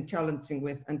have been challenging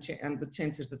with, and the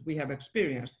changes that we have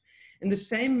experienced. In the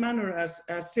same manner as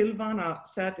Silvana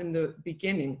said in the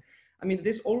beginning, I mean,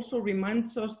 this also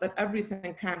reminds us that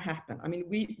everything can happen. I mean,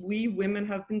 we women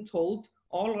have been told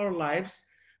all our lives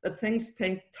that things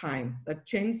take time, that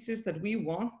changes that we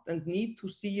want and need to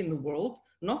see in the world,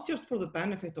 not just for the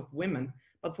benefit of women,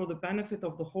 but for the benefit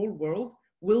of the whole world,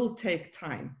 will take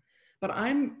time. But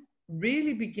I'm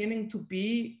really beginning to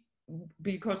be,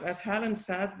 because as Helen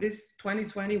said, this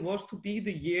 2020 was to be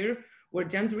the year where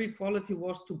gender equality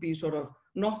was to be sort of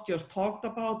not just talked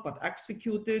about, but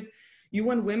executed.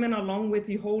 UN Women, along with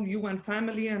the whole UN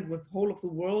family and with the whole of the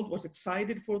world, was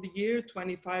excited for the year,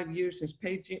 25 years since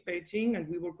Beijing, and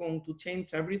we were going to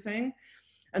change everything.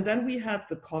 And then we had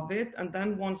the COVID, and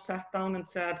then one sat down and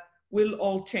said, will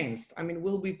all change? I mean,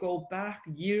 will we go back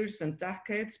years and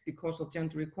decades because of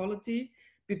gender equality,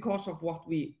 because of what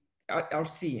we are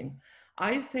seeing?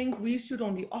 I think we should,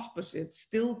 on the opposite,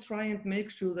 still try and make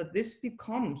sure that this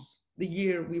becomes the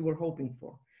year we were hoping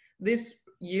for. This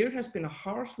year has been a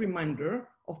harsh reminder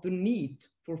of the need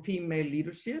for female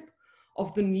leadership,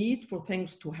 of the need for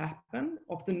things to happen,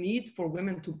 of the need for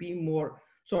women to be more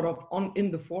sort of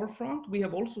in the forefront. We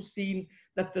have also seen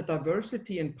that the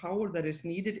diversity and power that is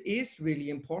needed is really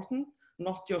important,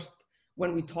 not just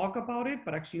when we talk about it,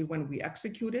 but actually when we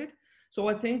execute it. So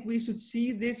I think we should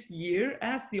see this year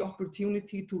as the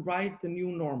opportunity to write the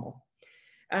new normal.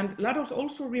 And let us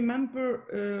also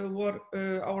remember what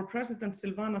our President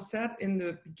Silvana said in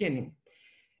the beginning.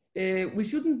 We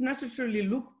shouldn't necessarily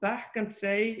look back and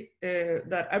say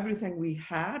that everything we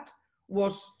had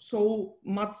was so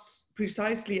much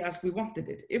precisely as we wanted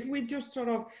it. If we just sort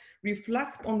of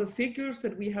reflect on the figures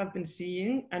that we have been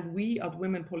seeing, and we as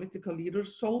women political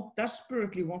leaders so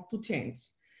desperately want to change.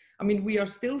 I mean, we are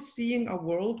still seeing a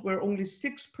world where only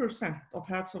 6% of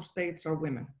heads of states are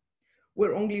women,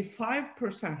 where only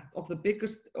 5% of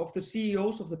the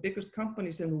CEOs of the biggest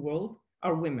companies in the world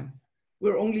are women,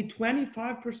 where only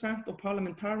 25% of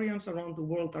parliamentarians around the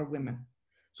world are women.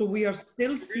 So we are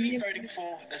still seeing— What we're really voting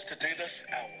for is to do this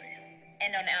our way.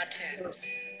 And on our terms.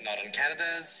 Not on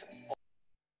Canada's.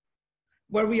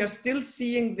 Where we are still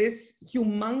seeing this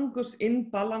humongous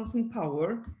imbalance in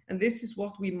power, and this is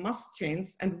what we must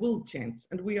change and will change.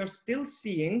 And we are still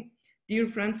seeing, dear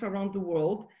friends around the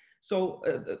world, so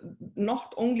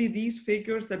not only these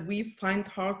figures that we find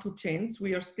hard to change,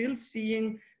 we are still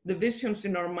seeing the visions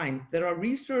in our mind. There are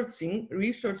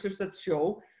researchers that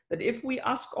show that if we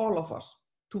ask all of us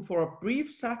to, for a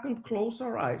brief second, close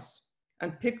our eyes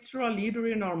and picture a leader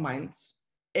in our minds,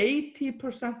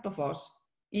 80% of us,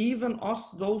 even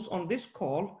us, those on this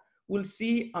call, will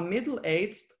see a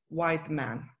middle-aged white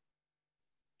man.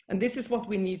 And this is what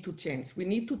we need to change. We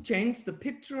need to change the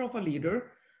picture of a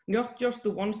leader, not just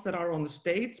the ones that are on the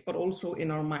stage, but also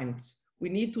in our minds. We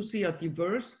need to see a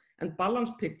diverse and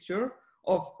balanced picture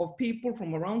of people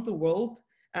from around the world,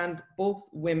 and both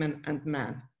women and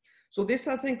men. So this,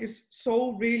 I think, is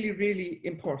so really, really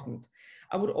important.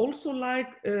 I would also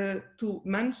like to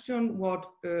mention what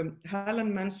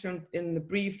Helen mentioned in the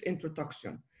brief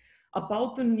introduction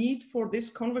about the need for this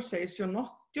conversation,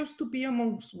 not just to be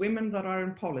amongst women that are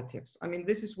in politics. I mean,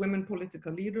 this is women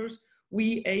political leaders.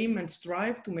 We aim and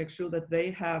strive to make sure that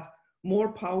they have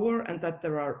more power and that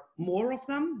there are more of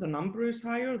them. The number is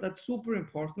higher. That's super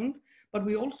important. But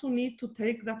we also need to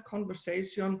take that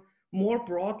conversation more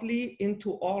broadly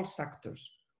into all sectors.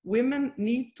 Women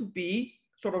need to be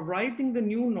sort of writing the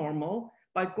new normal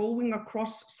by going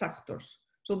across sectors.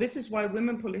 So this is why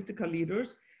women political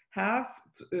leaders have,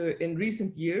 in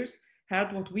recent years,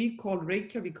 had what we call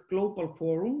Reykjavik Global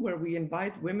Forum, where we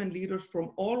invite women leaders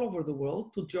from all over the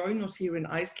world to join us here in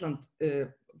Iceland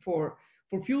for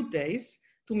a few days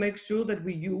to make sure that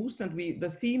we use, and the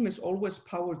theme is always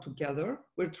power together.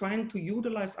 We're trying to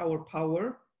utilize our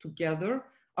power together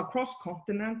across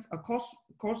continents, across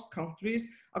countries,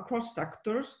 across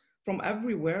sectors, from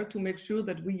everywhere, to make sure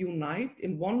that we unite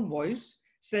in one voice,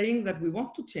 saying that we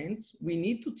want to change, we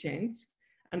need to change,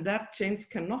 and that change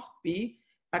cannot be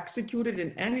executed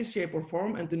in any shape or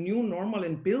form, and the new normal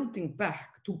in building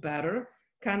back to better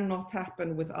cannot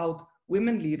happen without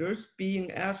women leaders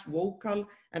being as vocal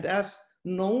and as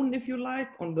known, if you like,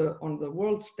 on the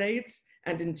world stage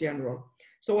and in general.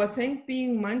 So I think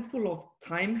being mindful of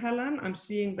time, Helen, I'm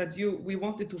seeing that we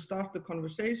wanted to start the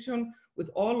conversation with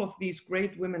all of these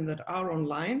great women that are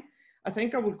online. I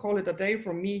think I will call it a day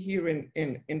for me here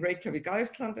in Reykjavik,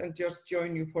 Iceland, and just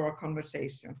join you for our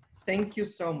conversation. Thank you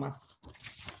so much.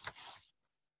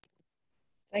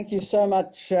 Thank you so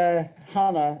much,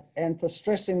 Hannah, and for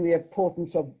stressing the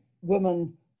importance of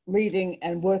women leading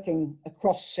and working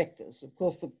across sectors. Of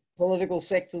course, the political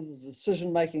sector, the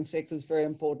decision-making sector is very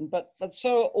important, but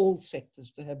so are all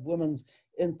sectors to have women's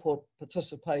input,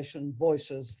 participation,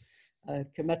 voices,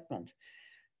 commitment.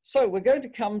 So we're going to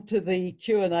come to the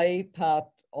Q&A part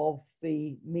of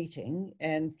the meeting,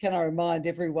 and can I remind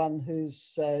everyone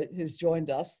who's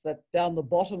joined us that down the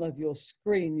bottom of your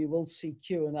screen you will see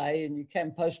Q&A, and you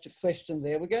can post a question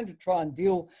there. We're going to try and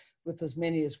deal with as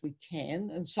many as we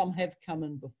can, and some have come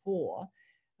in before.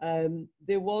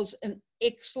 There was an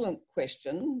excellent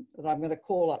question that I'm going to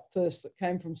call up first that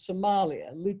came from Somalia.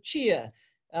 Lucia,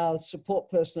 our support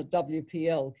person at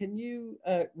WPL, can you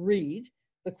read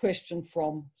the question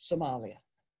from Somalia?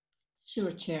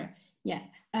 Sure, Chair. Yeah,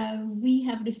 we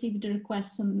have received a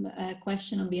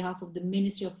question on behalf of the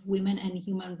Ministry of Women and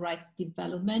Human Rights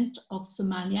Development of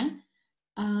Somalia.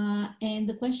 And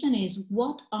the question is,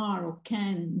 what are or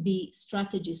can be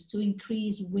strategies to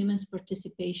increase women's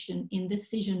participation in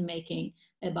decision-making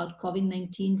about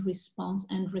COVID-19 response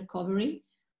and recovery?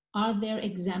 Are there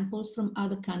examples from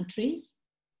other countries?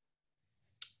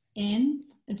 And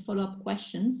follow-up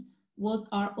questions, what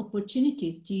are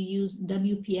opportunities to use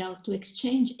WPL to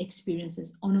exchange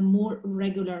experiences on a more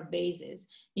regular basis,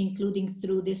 including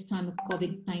through this time of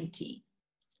COVID-19?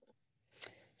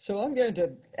 So I'm going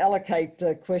to allocate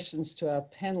questions to our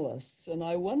panelists, and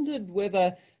I wondered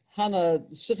whether, Hannah,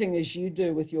 sitting as you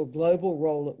do with your global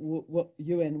role at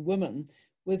UN Women,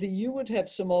 whether you would have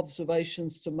some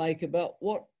observations to make about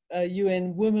what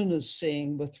UN Women is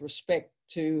seeing with respect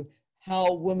to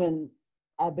how women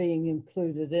are being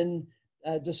included in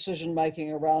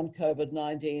decision-making around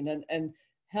COVID-19, and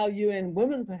how UN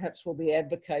Women perhaps will be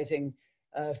advocating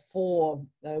for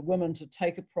women to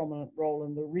take a prominent role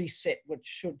in the reset which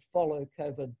should follow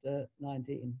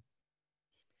COVID-19.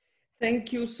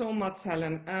 Thank you so much,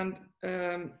 Helen.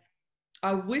 And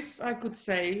I wish I could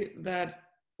say that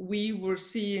we were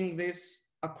seeing this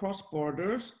across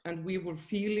borders, and we were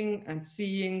feeling and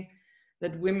seeing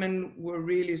that women were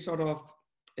really sort of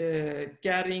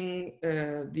getting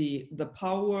the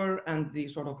power and the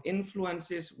sort of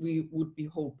influences we would be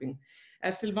hoping.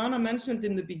 As Silvana mentioned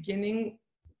in the beginning,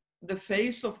 the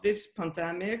face of this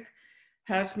pandemic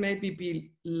has maybe been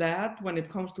led when it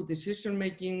comes to decision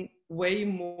making way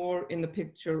more in the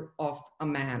picture of a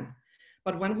man.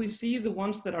 But when we see the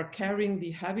ones that are carrying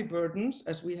the heavy burdens,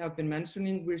 as we have been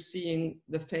mentioning, we're seeing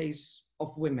the face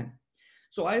of women.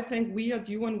 So I think we at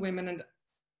UN Women, and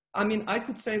I mean, I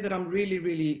could say that I'm really,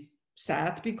 really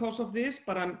sad because of this,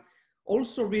 but I'm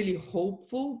also really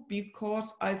hopeful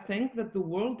because I think that the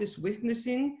world is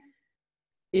witnessing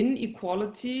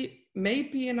inequality,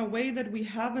 maybe in a way that we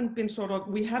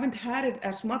haven't had it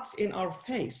as much in our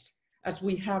face as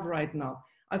we have right now.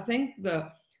 I think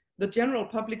the general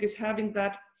public is having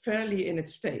that fairly in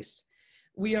its face.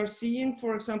 We are seeing,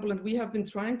 for example, and we have been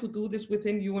trying to do this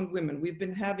within UN Women. We've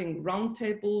been having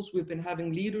roundtables, we've been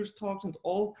having leaders talks and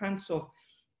all kinds of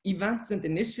events and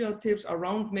initiatives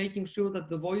around making sure that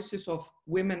the voices of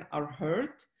women are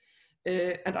heard.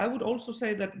 And I would also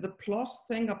say that the plus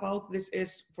thing about this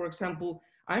is, for example,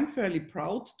 I'm fairly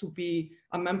proud to be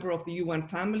a member of the UN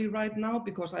family right now,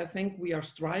 because I think we are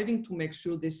striving to make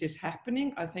sure this is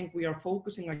happening. I think we are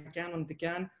focusing again and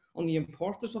again on the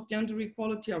importance of gender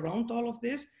equality around all of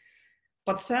this.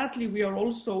 But sadly, we are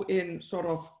also in sort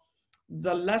of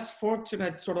the less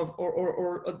fortunate sort of,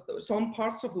 or some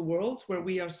parts of the world where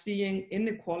we are seeing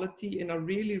inequality in a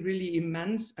really, really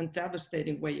immense and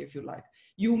devastating way, if you like.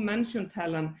 You mentioned,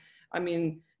 Helen, I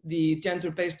mean, the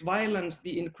gender-based violence,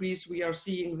 the increase we are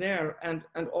seeing there, and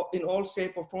in all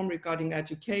shape or form regarding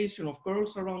education of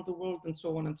girls around the world and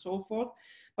so on and so forth.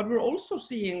 But we're also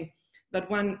seeing that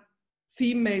when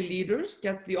female leaders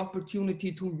get the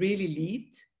opportunity to really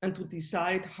lead and to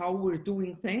decide how we're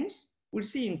doing things, we're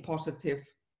seeing positive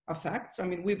effects. I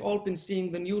mean, we've all been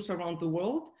seeing the news around the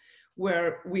world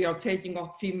where we are taking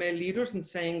up female leaders and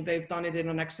saying they've done it in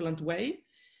an excellent way.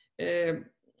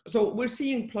 So we're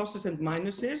seeing pluses and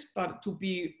minuses, but to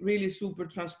be really super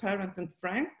transparent and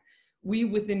frank, we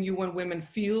within UN Women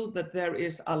feel that there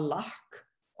is a lack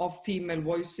of female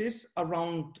voices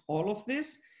around all of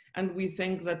this. And we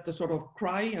think that the sort of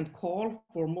cry and call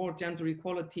for more gender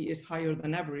equality is higher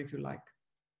than ever, if you like.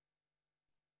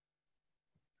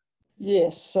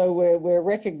 Yes, so we're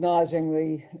recognizing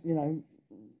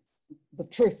the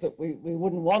truth that we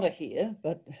wouldn't want to hear,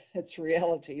 but it's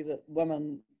reality that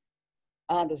women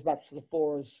aren't as much to the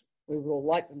fore as we would all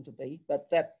like them to be, but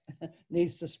that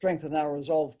needs to strengthen our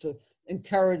resolve to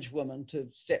encourage women to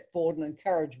step forward and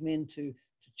encourage men to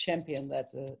champion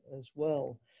that as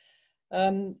well.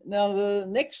 Now, the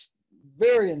next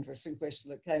very interesting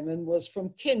question that came in was from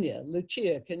Kenya.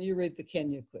 Lucia, can you read the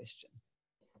Kenya question?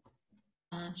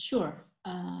 Sure,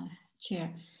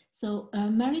 Chair. So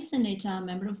Mary Seneta,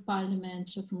 Member of Parliament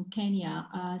from Kenya,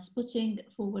 is putting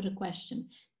forward a question.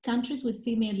 Countries with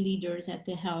female leaders at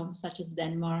the helm, such as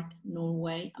Denmark,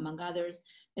 Norway, among others,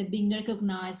 have been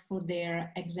recognized for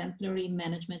their exemplary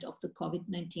management of the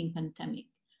COVID-19 pandemic.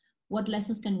 What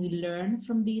lessons can we learn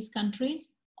from these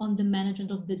countries on the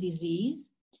management of the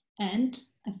disease? And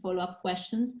a follow-up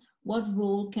questions, what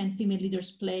role can female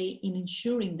leaders play in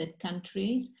ensuring that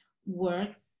countries work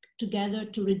together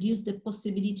to reduce the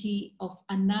possibility of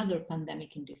another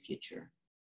pandemic in the future?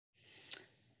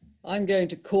 I'm going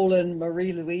to call in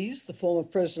Marie-Louise, the former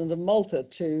president of Malta,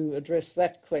 to address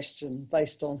that question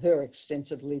based on her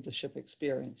extensive leadership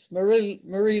experience.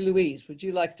 Marie-Louise, would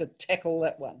you like to tackle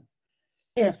that one?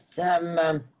 Yes,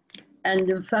 and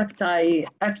in fact, I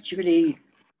actually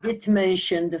did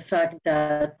mention the fact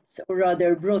that, or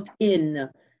rather brought in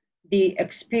the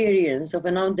experience of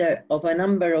a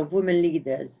number of women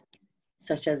leaders,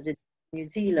 such as the New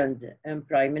Zealand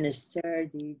Prime Minister,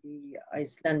 the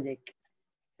Icelandic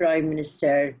Prime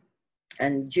Minister,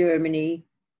 and Germany.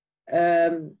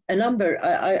 A number,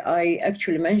 I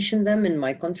actually mentioned them in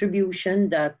my contribution,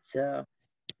 that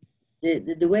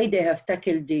the way they have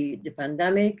tackled the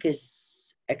pandemic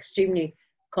is extremely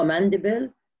commendable,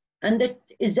 and that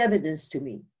is evidence to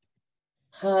me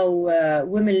how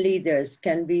women leaders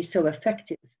can be so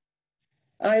effective.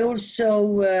 I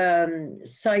also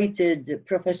cited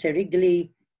Professor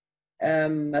Wrigley,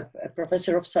 a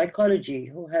professor of psychology,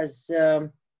 who has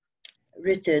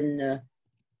written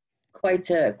quite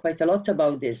a lot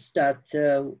about this, that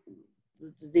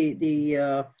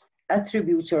the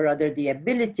attributes, or rather the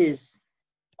abilities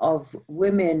of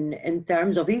women in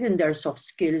terms of even their soft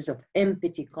skills of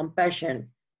empathy, compassion,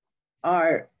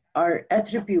 are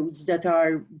attributes that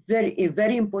are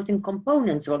very important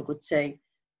components, one could say,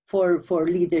 for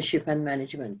leadership and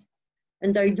management.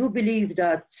 And I do believe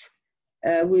that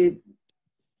we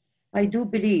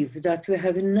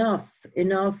have enough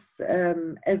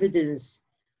evidence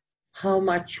how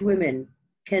much women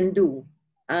can do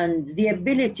and the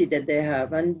ability that they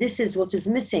have. And this is what is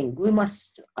missing.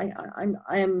 I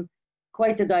am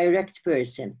quite a direct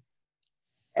person.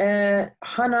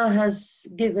 Hannah has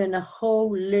given a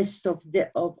whole list of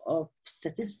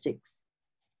statistics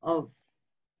of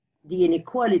the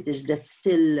inequalities that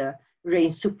still reign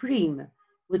supreme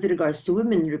with regards to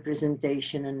women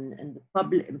representation and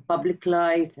public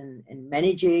life and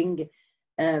managing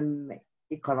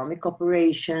economic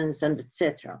operations and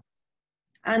etc.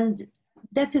 And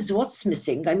that is what's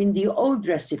missing. I mean, the old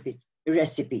recipe,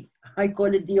 I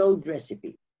call it the old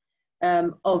recipe,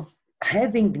 of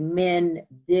having men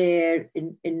there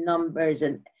in numbers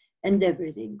and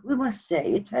everything. We must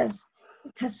say it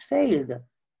has failed.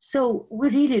 So we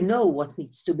really know what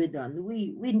needs to be done.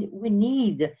 We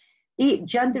need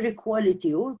gender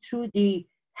equality all through the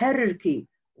hierarchy,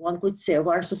 one could say, of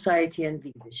our society and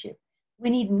leadership.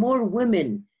 We need more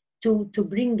women to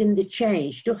bring in the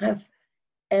change, to have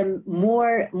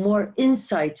more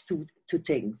insight to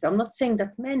things. I'm not saying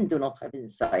that men do not have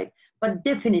insight, but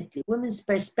definitely women's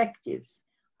perspectives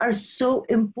are so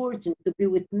important to be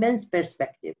with men's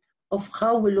perspective of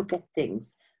how we look at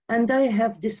things. And I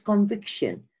have this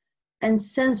conviction and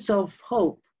sense of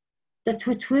hope that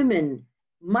with women,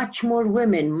 much more we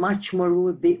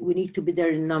need to be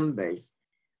there in numbers.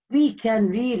 We can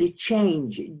really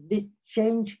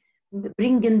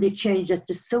bring in the change that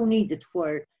is so needed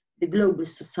for the global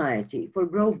society, for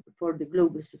the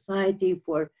global society,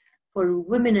 for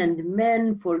women and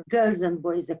men, for girls and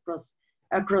boys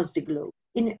across the globe.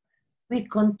 We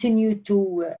continue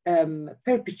to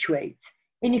perpetuate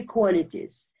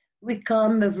inequalities. We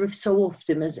come so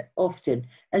often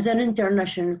as an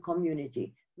international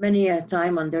community, many a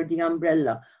time under the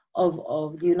umbrella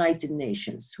of the United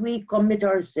Nations. We commit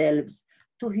ourselves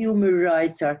to human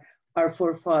rights. Our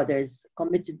forefathers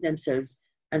committed themselves,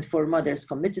 and foremothers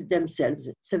committed themselves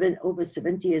over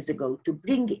 70 years ago to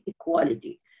bring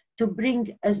equality, to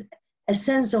bring as a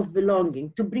sense of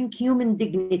belonging, to bring human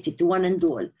dignity to one and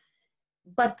all.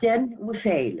 But then we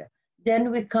fail.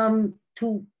 Then we come to,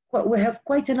 we have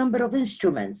quite a number of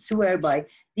instruments whereby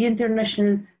the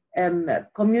international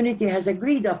community has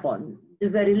agreed upon. The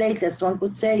very latest, one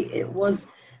could say, it was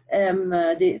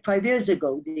 5 years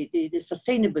ago, the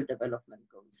Sustainable Development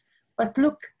Goals. But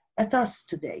look at us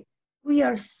today. We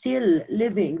are still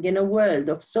living in a world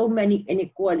of so many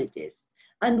inequalities.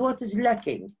 And what is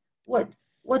lacking?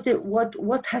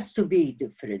 What has to be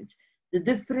different? The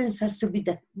difference has to be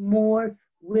that more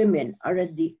women are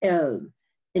at the helm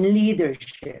in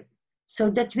leadership, so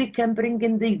that we can bring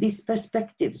in these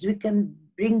perspectives. We can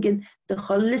bring in the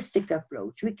holistic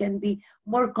approach. We can be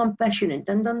more compassionate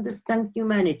and understand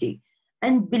humanity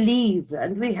and believe.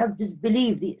 And we have this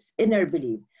belief, this inner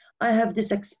belief. I have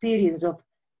this experience of,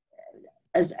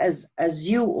 as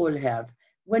you all have,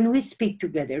 when we speak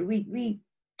together,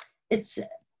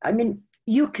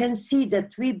 you can see that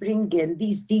we bring in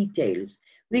these details.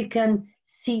 We can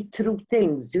see through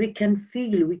things. We can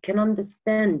feel. We can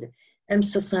understand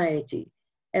society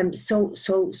so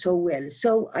well.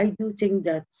 So I do think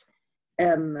that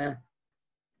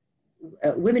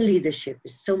women leadership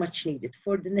is so much needed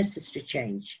for the necessary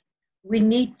change. We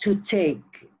need to take.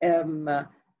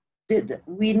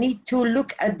 We need to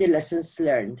look at the lessons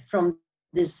learned from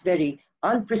this very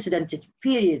unprecedented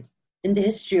period in the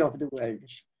history of the world,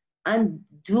 and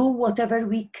do whatever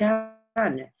we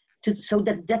can so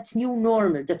that that new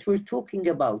normal that we're talking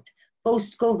about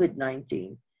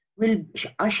post-COVID-19 will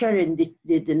usher in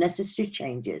the necessary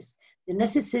changes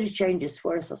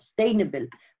for a sustainable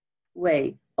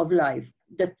way of life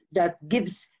that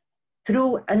gives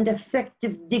true and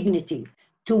effective dignity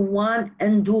to one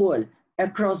and all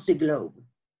across the globe.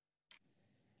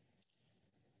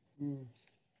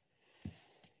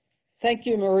 Thank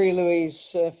you,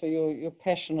 Marie-Louise, for your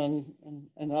passion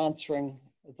in answering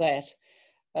that.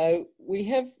 We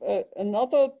have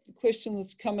another question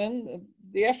that's come in.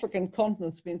 The African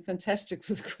continent's been fantastic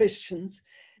with questions,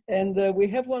 and we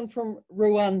have one from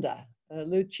Rwanda.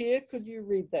 Lucia, could you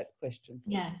read that question?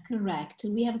 Yeah, correct.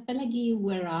 We have Pelagie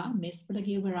Wera, Miss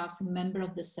Pelagie Wera, from member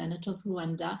of the Senate of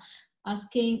Rwanda,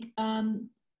 asking,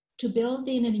 to build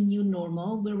in a new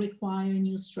normal will require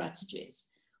new strategies.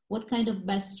 What kind of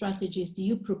best strategies do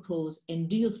you propose, and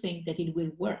do you think that it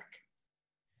will work?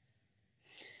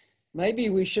 Maybe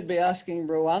we should be asking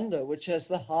Rwanda, which has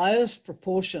the highest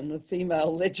proportion of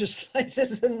female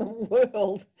legislators in the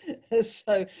world.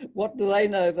 So what do they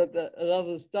know that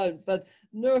others don't? But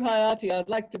Nur Hayati, I'd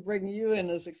like to bring you in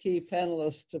as a key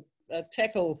panelist to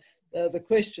tackle the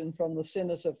question from the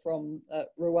senator from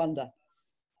Rwanda.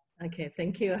 Okay,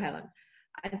 thank you, Helen.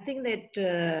 I think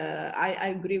that I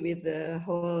agree with the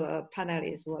whole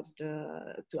panelists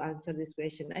to answer this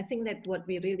question. I think that what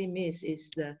we really miss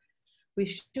is we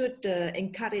should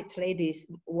encourage ladies,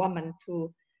 women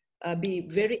to be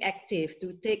very active,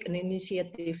 to take an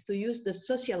initiative, to use the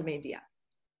social media.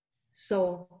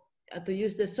 So to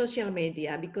use the social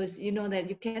media, because you know that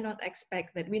you cannot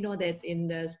expect that. We know that in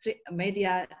the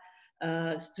media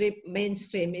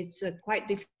mainstream, it's quite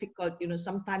difficult, you know,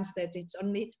 sometimes that it's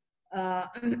only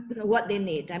what they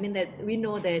need. I mean, that we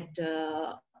know that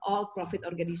all profit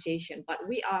organization, but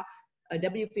we are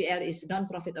WPL is a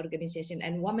non-profit organization,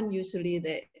 and women usually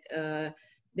they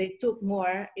took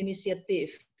more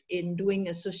initiative in doing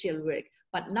a social work.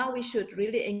 But now we should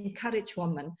really encourage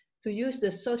women to use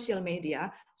the social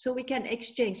media so we can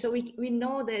exchange. So we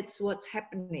know that's what's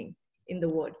happening in the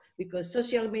world, because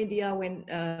social media, when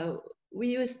we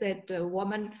use that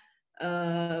women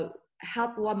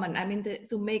help women, I mean,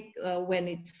 to make when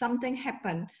it's something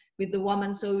happen with the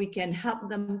woman, so we can help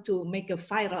them to make a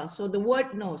viral, so the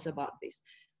world knows about this.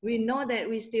 We know that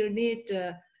we still need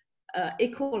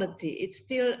equality. It's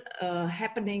still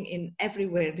happening in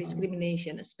everywhere,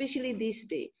 discrimination, especially this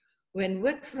day when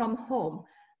work from home.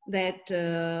 That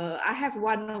I have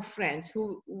one of friends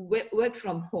who work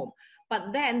from home,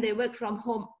 but then they work from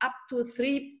home up to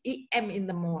 3 a.m. in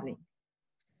the morning.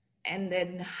 And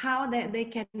then how that they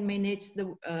can manage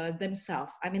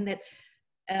themselves. I mean that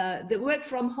the work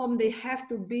from home, they have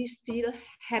to be still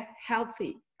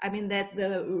healthy. I mean that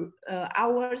the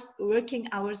working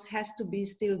hours has to be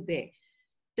still there.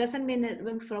 Doesn't mean that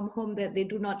work from home that they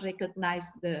do not recognize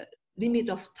the limit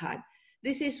of time.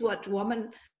 This is what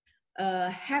women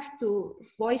have to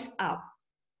voice out.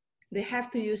 They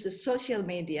have to use the social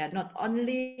media, not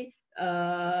only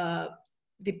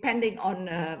depending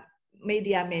on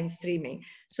media mainstreaming.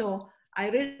 So I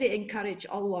really encourage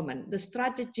all women. The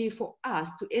strategy for us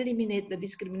to eliminate the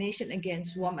discrimination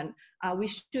against women, we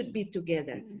should be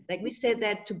together. Like we said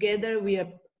that together we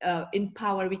are in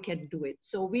power, we can do it.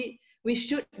 So we We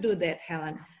should do that,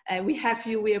 Helen. And we have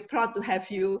you. We are proud to have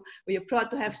you. We are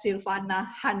proud to have Silvana,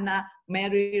 Hannah,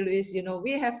 Mary Louise. You know,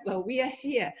 we are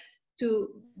here to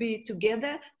be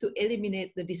together to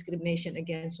eliminate the discrimination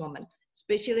against women,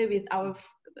 especially with our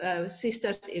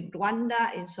sisters in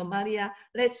Rwanda, in Somalia.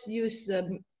 Let's use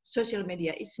social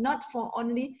media. It's not for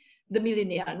only the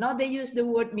millennial. Now they use the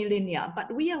word millennial,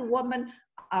 but we are women.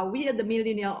 We are the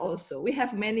millennial also. We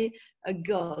have many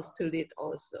girls to lead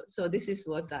also. So this is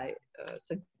what I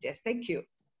suggest. Thank you.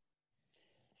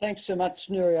 Thanks so much,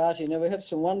 Nuriati. Now we have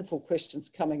some wonderful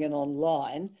questions coming in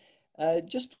online.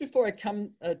 Just before I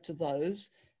come to those,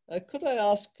 could I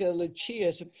ask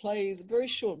Lucia to play the very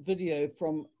short video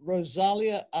from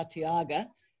Rosalia Arteaga,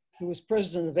 who was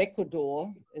president of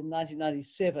Ecuador in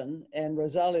 1997, and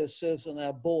Rosalia serves on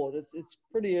our board. It's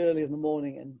pretty early in the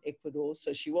morning in Ecuador,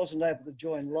 so she wasn't able to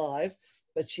join live,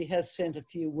 but she has sent a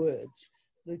few words.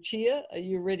 Lucia, are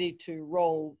you ready to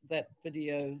roll that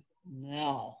video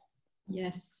now?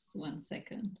 Yes, 1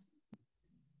 second.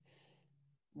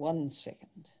 1 second.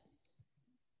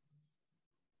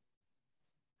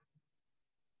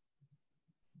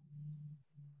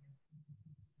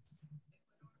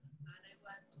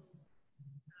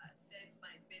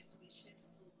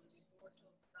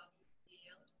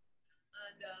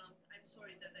 I'm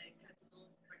sorry that I cannot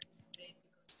participate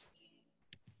because of the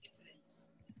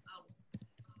difference hour.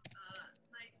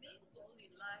 My main goal in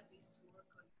life is to work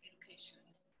on education.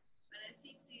 And I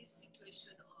think this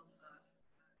situation of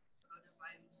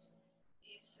coronavirus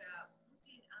is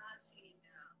putting us in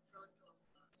front of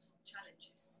some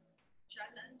challenges.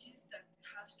 Challenges that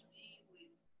has to do with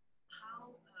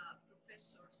how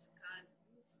professors can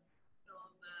move from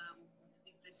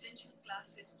the presential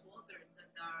classes to other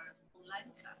that are online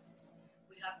classes.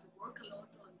 We have to work a lot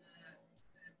on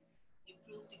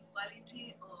improve the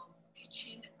quality of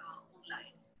teaching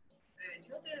online.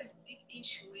 The other big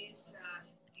issue is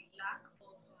the lack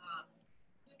of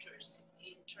computers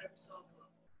in terms of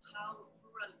how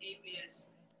rural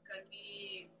areas can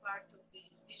be part of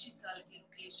this digital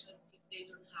education if they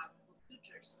don't have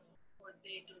computers or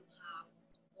they don't have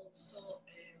also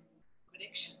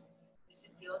connection. This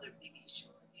is the other big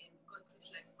issue. In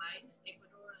countries like mine,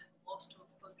 Ecuador, and most of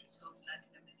countries of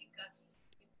Latin America,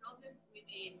 the problem with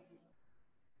the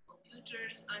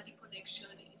computers and the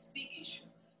connection is a big issue.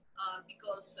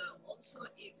 Because also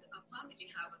if a family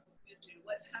have a computer,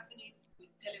 what's happening with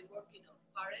teleworking of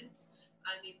parents,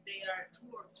 and if they are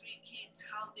 2 or 3 kids,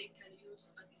 how they can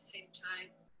use at the same time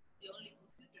the only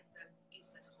computer that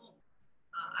is at home.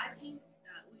 I think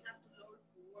we have to learn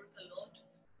to work a lot,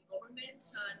 the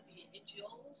governments and the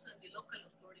NGOs and the local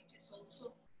authorities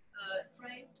also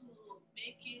trying to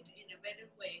make it in a better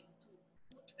way, to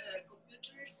put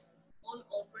computers all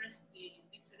over the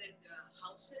different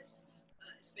houses,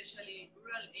 especially in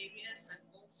rural areas, and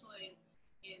also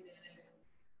in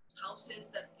houses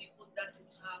that people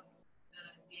doesn't have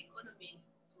the economy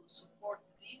to support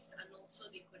this, and also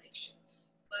the connection.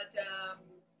 But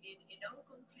in our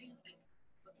country, like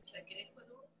countries like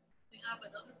Ecuador, we have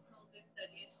another problem that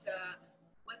is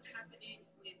what's happening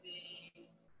with the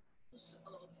use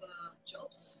of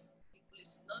jobs. People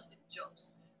is not with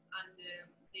jobs, and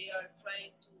they are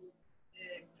trying to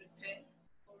prefer,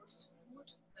 of course, food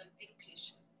than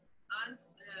education. And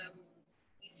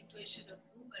the situation of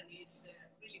women is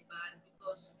really bad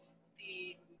because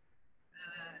the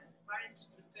parents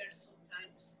prefer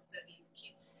sometimes that the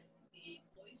kids, the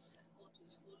boys, go to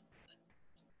school and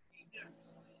the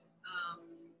girls.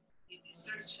 The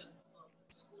desertion of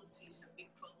schools is a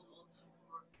big problem also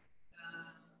for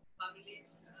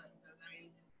families that are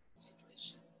in this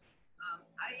situation. I'm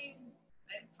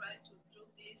trying to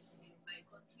improve this in my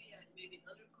country and maybe in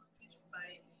other countries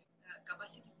by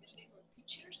capacity building on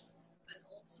teachers, and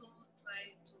also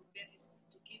trying to give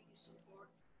the support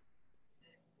to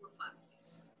poor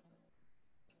families.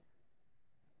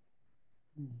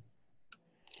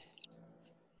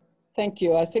 Thank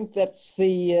you. I think that's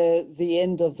the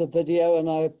end of the video, and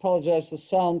I apologize, the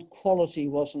sound quality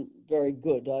wasn't very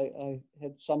good. I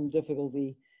had some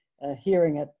difficulty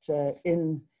hearing it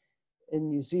in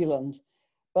New Zealand.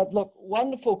 But look,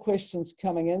 wonderful questions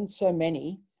coming in, so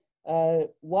many.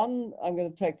 One I'm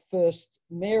going to take first,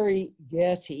 Mary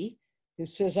Gertie, who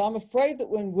says, I'm afraid that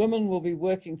when women will be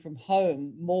working from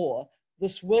home more,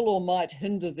 this will or might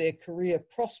hinder their career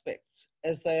prospects,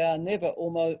 as they are never,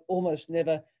 almost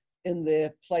never, in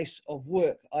their place of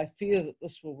work. I fear that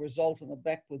this will result in a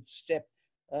backward step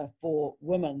for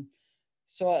women.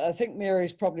 So I think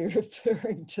Mary's probably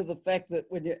referring to the fact that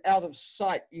when you're out of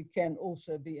sight, you can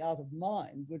also be out of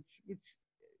mind, which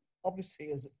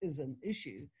obviously is an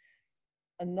issue.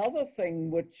 Another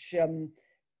thing which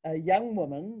young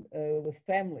women with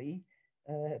family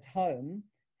at home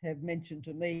have mentioned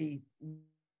to me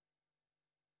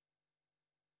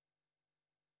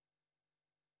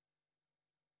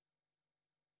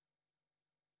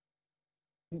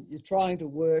you're trying to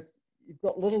work, you've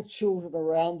got little children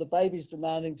around, the baby's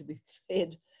demanding to be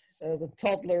fed, the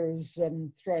toddler is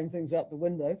throwing things out the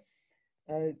window.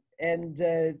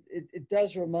 It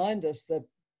does remind us that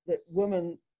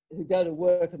women who go to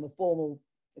work in the formal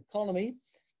economy,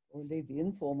 or indeed the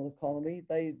informal economy,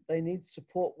 they need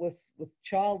support with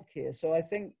childcare. So I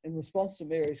think, in response to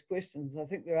Mary's questions, I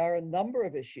think there are a number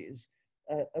of issues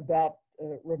about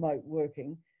remote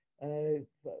working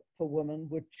for women,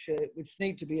 which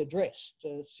need to be addressed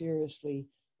seriously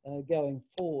going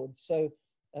forward. So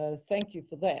thank you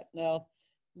for that. Now,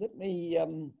 let me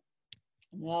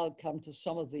now come to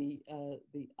some of the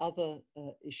other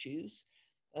issues.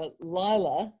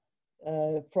 Lila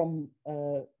from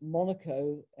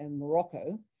Monaco and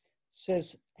Morocco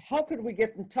says, how could we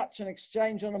get in touch and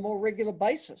exchange on a more regular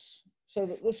basis so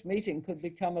that this meeting could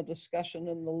become a discussion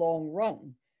in the long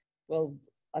run? Well,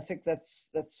 I think that's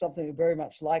something very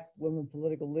much like women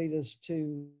political leaders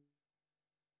to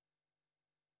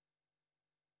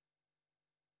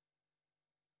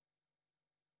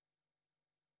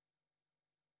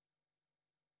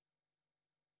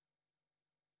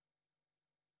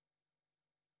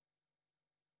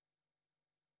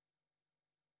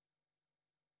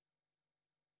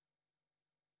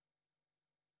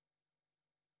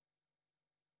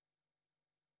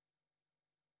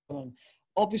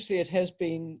obviously, it has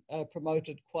been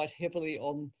promoted quite heavily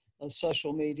on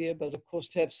social media, but of course,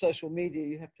 to have social media,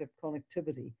 you have to have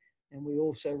connectivity. And we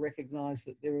also recognize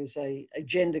that there is a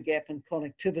gender gap in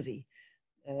connectivity.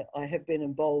 I have been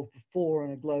involved before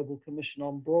in a global commission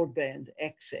on broadband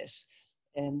access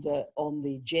and on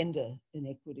the gender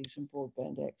inequities in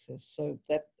broadband access. So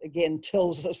that again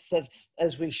tells us that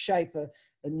as we shape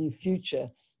a new future,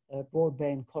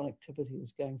 broadband connectivity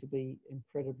is going to be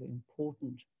incredibly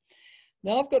important.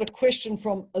 Now I've got a question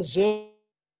from Azur.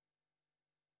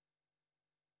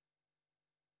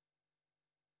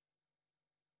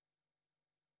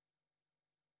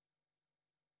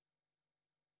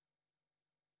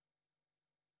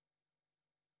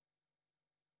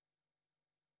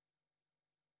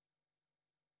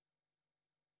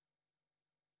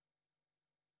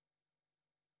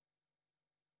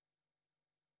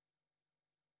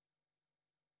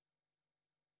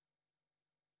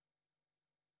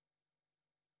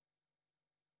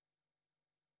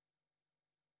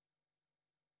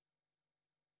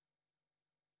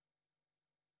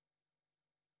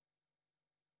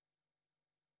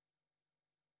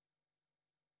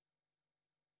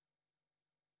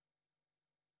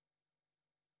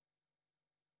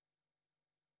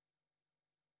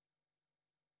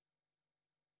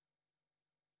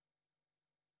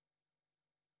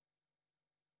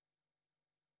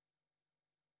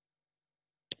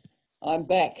 I'm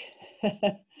back.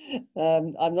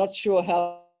 I'm not sure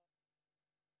how.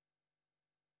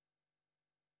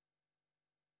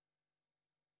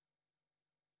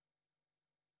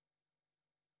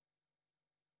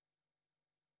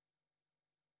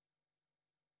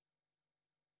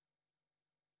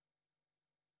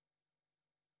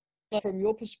 From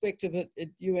your perspective at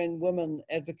UN Women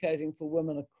advocating for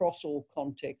women across all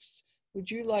contexts, would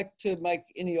you like to make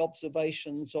any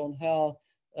observations on how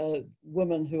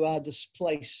women who are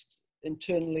displaced,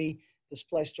 internally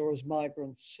displaced or as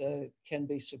migrants, can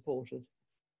be supported?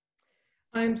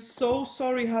 I'm so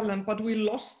sorry, Helen, but we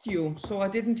lost you, so I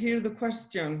didn't hear the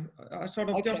question. I sort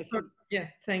of just heard, yeah,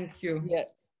 thank you. Yeah,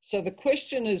 so the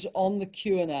question is on the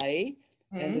Q&A,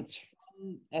 and it's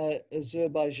from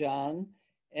Azerbaijan,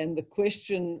 and the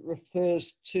question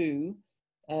refers to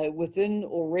within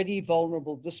already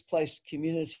vulnerable displaced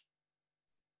communities,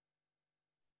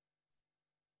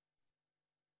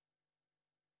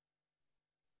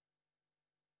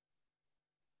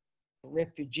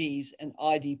 refugees and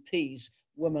IDPs,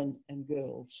 women and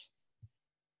girls.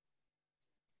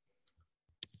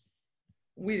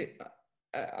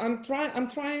 I'm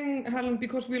trying, Helen,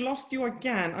 because we lost you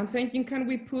again. I'm thinking, can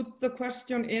we put the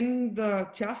question in the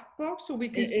chat box so we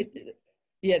can see?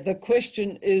 Yeah, the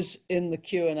question is in the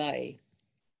Q&A.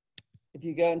 If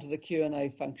you go into the Q&A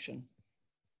function.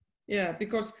 Yeah,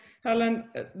 because Helen,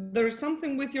 there is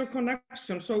something with your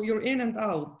connection, so you're in and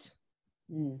out.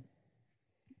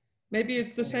 Maybe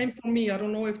it's the same for me. I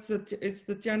don't know if it's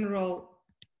the general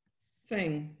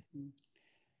thing.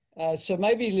 So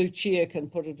maybe Lucia can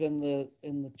put it in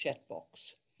the chat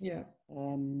box. Yeah.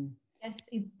 Yes,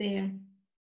 it's there.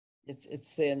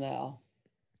 It's there now.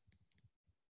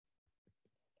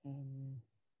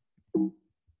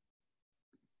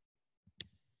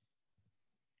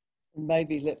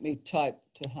 Maybe let me type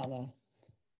to Hannah.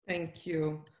 Thank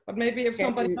you. But maybe if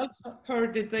somebody else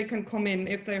heard it, they can come in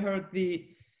if they heard the.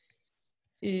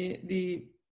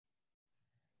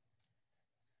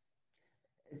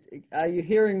 Are you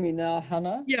hearing me now,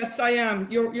 Hannah? Yes, I am.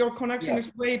 Your connection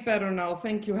is way better now.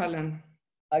 Thank you, Helen.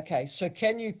 Okay, so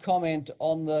can you comment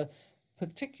on the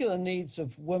particular needs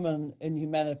of women in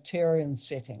humanitarian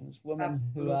settings, women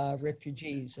who are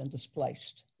refugees and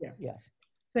displaced? Yeah.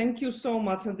 Thank you so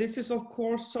much. And this is, of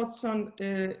course, such an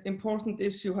important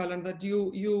issue, Helen, that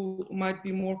you might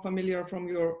be more familiar from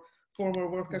your former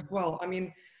work as well. I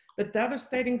mean, the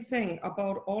devastating thing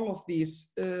about all of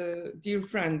these, dear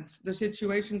friends, the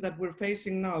situation that we're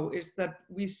facing now is that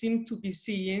we seem to be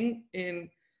seeing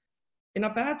in a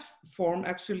bad form,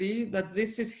 actually, that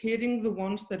this is hitting the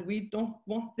ones that we don't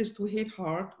want this to hit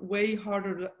hard, way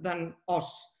harder than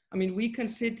us. I mean, we can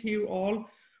sit here all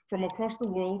from across the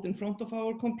world in front of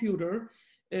our computer,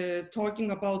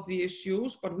 talking about the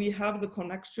issues, but we have the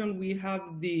connection, we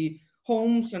have the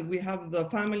homes, and we have the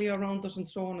family around us, and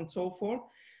so on and so forth.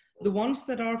 The ones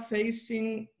that are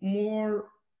facing more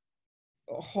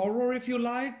horror, if you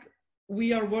like,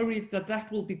 we are worried that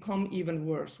that will become even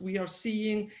worse. We are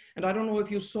seeing, and I don't know if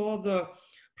you saw the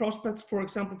prospects, for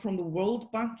example, from the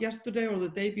World Bank yesterday or the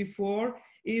day before,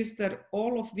 is that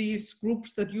all of these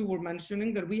groups that you were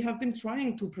mentioning that we have been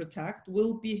trying to protect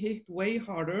will be hit way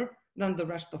harder than the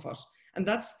rest of us. And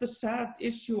that's the sad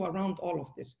issue around all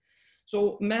of this.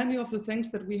 So many of the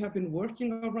things that we have been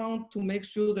working around to make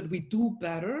sure that we do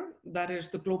better, that is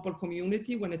the global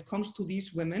community, when it comes to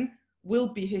these women, will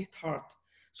be hit hard.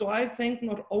 So I think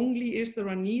not only is there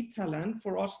a need, Helen,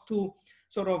 for us to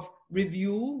sort of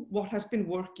review what has been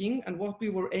working and what we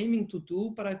were aiming to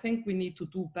do, but I think we need to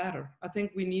do better. I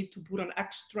think we need to put an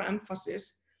extra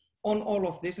emphasis on all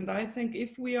of this. And I think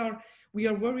if we are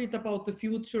worried about the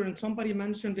future, and somebody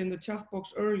mentioned in the chat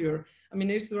box earlier, I mean,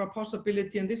 is there a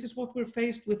possibility, and this is what we're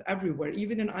faced with everywhere,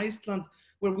 even in Iceland,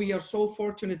 where we are so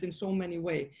fortunate in so many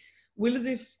ways. Will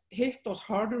this hit us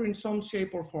harder in some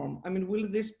shape or form? I mean, will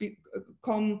this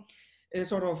become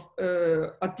sort of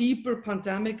a deeper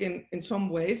pandemic in some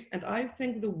ways? And I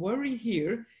think the worry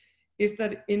here is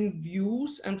that in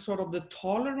views and sort of the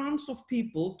tolerance of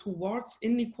people towards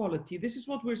inequality, this is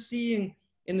what we're seeing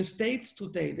in the States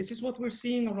today. This is what we're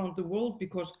seeing around the world,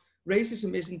 because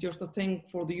racism isn't just a thing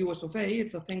for the US of A,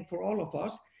 it's a thing for all of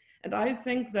us. And I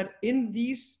think that in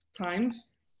these times,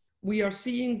 we are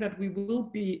seeing that we will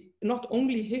be not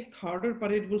only hit harder,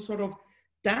 but it will sort of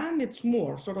damage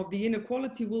more. Sort of the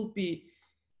inequality will be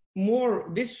more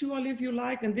visual, if you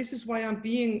like. And this is why I'm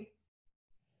being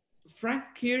frank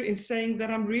here in saying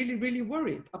that I'm really, really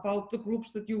worried about the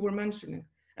groups that you were mentioning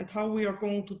and how we are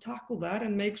going to tackle that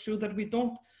and make sure that we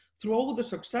don't throw the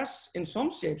success in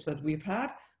some shapes that we've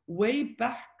had way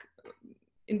back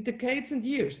in decades and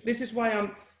years. This is why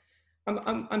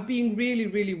I'm being really,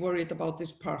 really worried about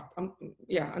this part.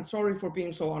 I'm sorry for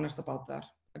being so honest about that.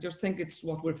 I just think it's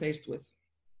what we're faced with.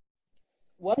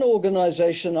 One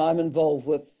organization I'm involved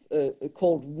with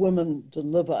called Women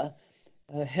Deliver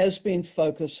has been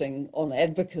focusing on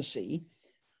advocacy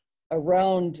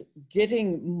around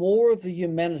getting more of the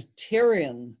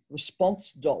humanitarian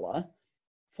response dollar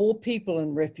for people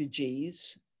and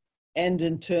refugees and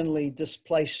internally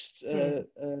displaced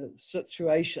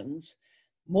situations,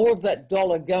 more of that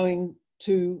dollar going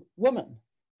to women.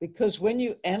 Because when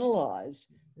you analyze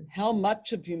how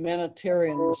much of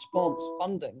humanitarian response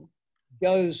funding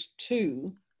goes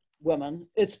to women,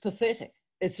 it's pathetic.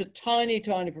 It's a tiny,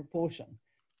 tiny proportion.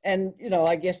 And, you know,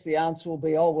 I guess the answer will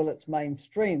be, oh, well, it's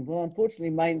mainstreamed. Well, unfortunately,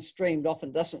 mainstreamed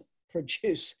often doesn't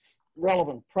produce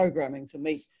relevant programming to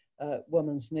meet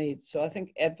women's needs. So I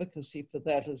think advocacy for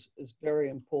that is very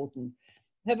important.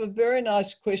 I have a very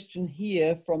nice question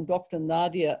here from Dr.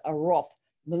 Nadia Arop,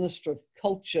 Minister of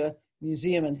Culture,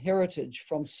 Museum and Heritage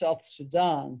from South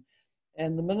Sudan.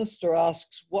 And the minister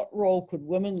asks, what role could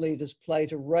women leaders play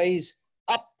to raise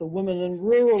up the women in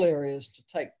rural areas to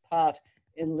take part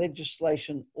in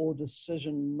legislation or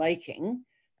decision making,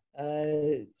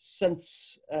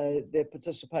 since their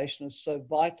participation is so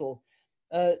vital?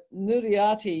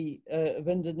 Nuriati of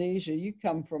Indonesia, you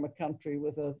come from a country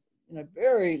with a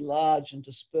very large and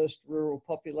dispersed rural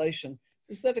population.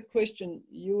 Is that a question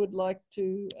you would like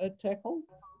to tackle?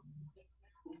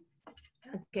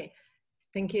 Okay,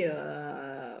 thank you,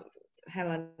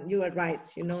 Helen. You are right.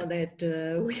 You know that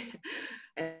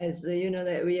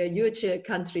that we are a huge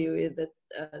country with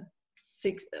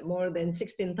more than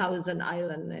 16,000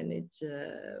 islands and its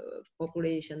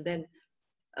population. Then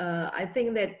I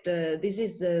think that this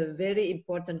is a very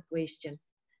important question.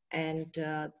 And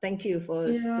thank you for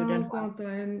Já, student góðan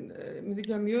daginn. Myndi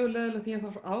ekki að mjög leiðilegt ég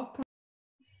þarf ákvæm.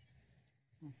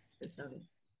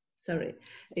 Sorry.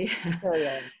 Yeah. Carry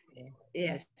on.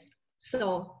 Yes.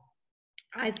 So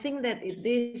I think that at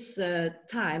this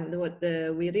time, what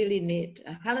we really need,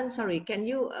 Helen, sorry, can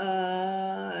you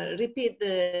repeat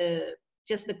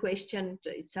just the question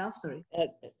itself? Sorry.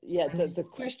 Yeah, the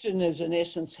question is in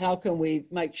essence, how can we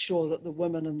make sure that the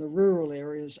women in the rural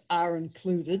areas are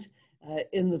included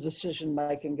in the decision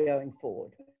making going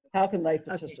forward? How can they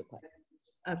participate?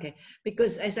 Okay,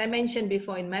 because as I mentioned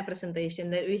before in my presentation,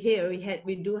 that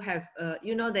we do have,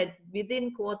 you know, that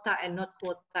within quota and not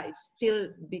quota is still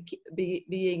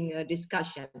being a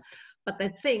discussion. But I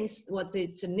think what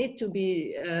it's need to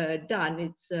be done,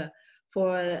 it's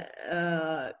for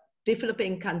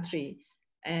developing country,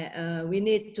 we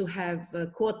need to have a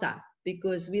quota,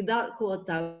 because without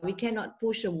quota, we cannot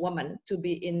push a woman to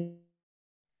be in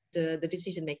the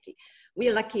decision making. We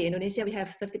are lucky in Indonesia, we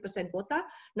have 30% quota.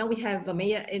 Now we have a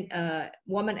mayor,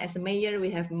 woman as a mayor, we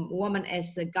have woman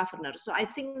as a governor. So I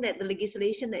think that the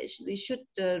legislation that we should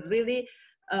really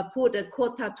put a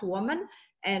quota to women.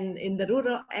 And in the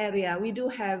rural area, we do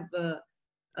have,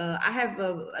 I have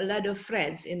a lot of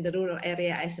friends in the rural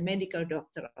area as a medical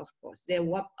doctor, of course. They're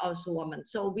also women.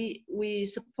 So we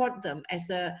support them as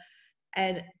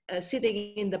and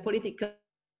sitting in the political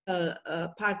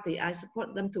party. I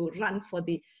support them to run for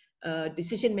the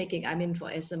decision making. I mean,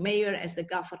 as a mayor, as the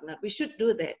governor, we should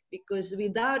do that, because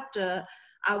without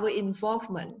our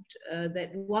involvement,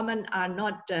 that women are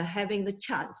not having the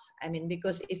chance. I mean,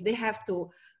 because if they have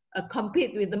to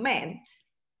compete with the men,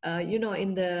 you know,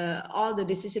 in all the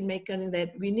decision making,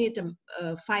 that we need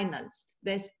finance.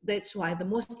 That's why the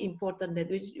most important that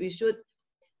we should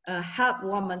help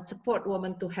women, support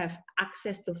women to have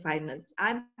access to finance.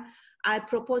 I'm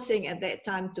proposing at that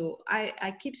time to,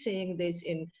 I keep saying this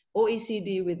in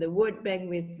OECD, with the World Bank,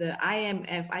 with the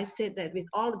IMF, I said that with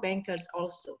all the bankers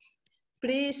also,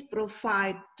 please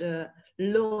provide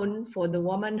loan for the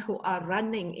women who are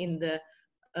running in the,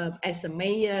 as a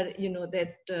mayor, you know,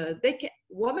 that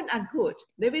women are good,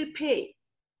 they will pay.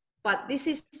 But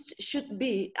this should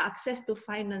be, access to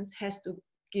finance has to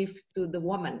give to the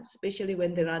woman, especially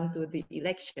when they run to the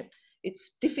election.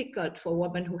 It's difficult for a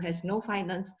woman who has no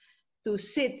finance to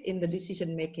sit in the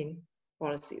decision-making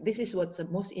policy. This is what's the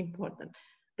most important.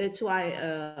 That's why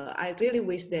I really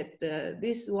wish that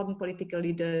this Women Political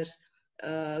Leaders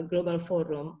Global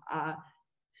Forum,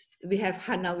 we have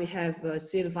Hannah, we have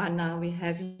Silvana, we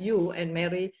have you and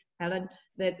Mary, Helen,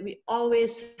 that we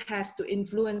always has to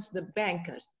influence the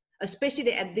bankers,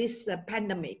 especially at this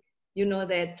pandemic. You know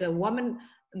that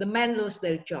the men lost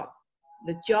their job,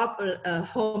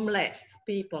 homeless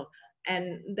people,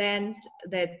 and then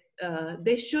that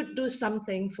they should do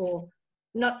something for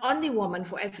not only women,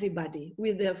 for everybody.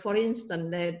 With for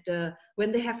instance, that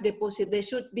when they have deposit, there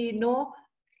should be no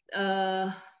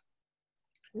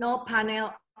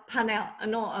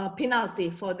penalty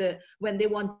for when they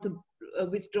want to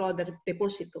withdraw the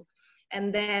deposit.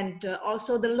 And then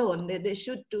also the loan, they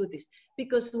should do this,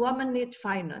 because women need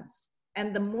finance.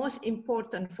 And the most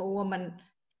important for women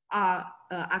are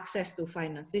access to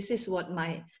finance. This is what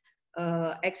my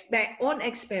own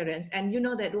experience. And you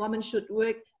know that women should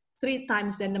work 3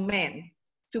 times than a man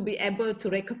to be able to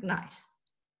recognize.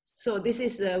 So this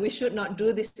is, we should not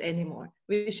do this anymore.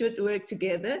 We should work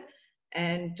together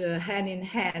and hand in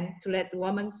hand to let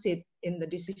women sit in the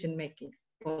decision-making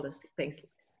policy. Thank you.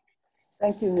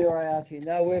 Thank you, Nurayati.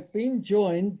 Now, we've been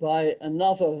joined by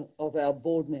another of our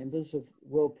board members of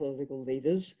World Political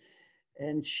Leaders,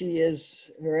 and she is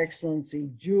Her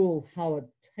Excellency Jewel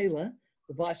Howard-Taylor,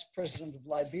 the Vice President of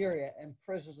Liberia and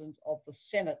President of the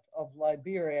Senate of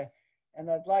Liberia. And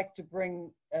I'd like to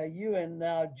bring you in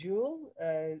now, Jewel,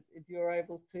 if you're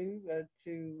able to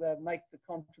make the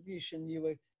contribution you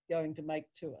were going to make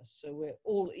to us. So we're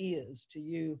all ears to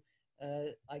you,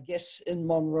 I guess, in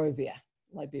Monrovia,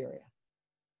 Liberia.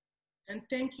 And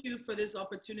thank you for this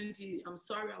opportunity. I'm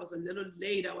sorry I was a little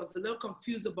late. I was a little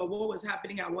confused about what was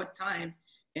happening at what time.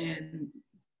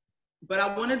 But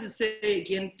I wanted to say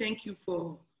again, thank you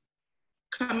for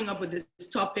coming up with this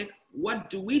topic. What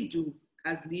do we do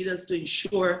as leaders to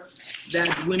ensure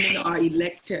that women are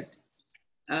elected?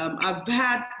 I've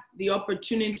had the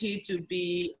opportunity to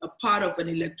be a part of an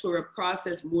electoral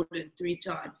process more than 3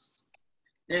 times.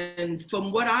 And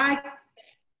from what I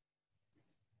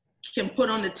can put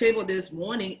on the table this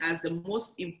morning as the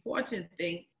most important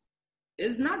thing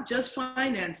is not just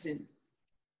financing.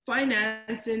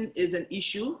 Financing is an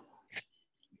issue.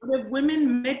 But if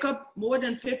women make up more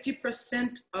than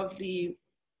 50% of the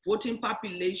voting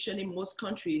population in most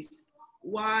countries,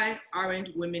 why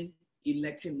aren't women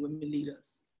electing women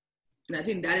leaders? And I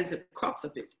think that is the crux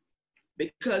of it.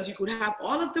 Because you could have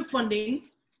all of the funding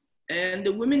and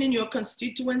the women in your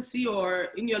constituency or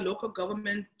in your local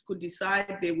government could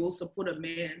decide they will support a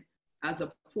man as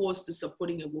opposed to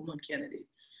supporting a woman candidate.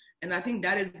 And I think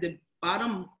that is the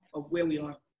bottom of where we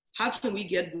are. How can we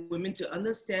get women to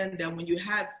understand that when you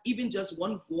have even just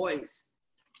one voice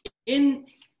in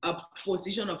a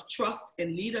position of trust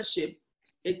and leadership,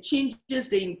 it changes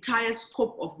the entire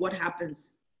scope of what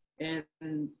happens. And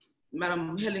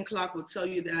Madam Helen Clark will tell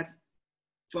you that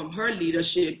from her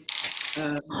leadership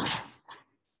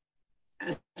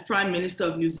as Prime Minister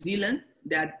of New Zealand,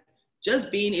 that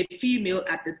just being a female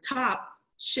at the top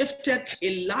shifted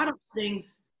a lot of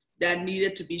things that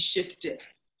needed to be shifted.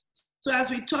 So as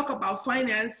we talk about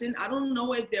financing, I don't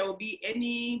know if there will be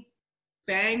any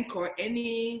bank or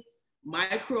any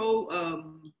micro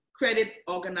credit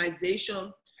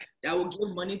organization that will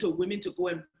give money to women to go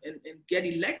and get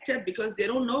elected, because they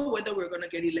don't know whether we're going to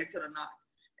get elected or not.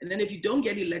 And then if you don't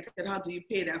get elected, how do you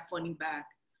pay that funding back?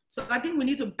 So I think we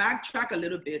need to backtrack a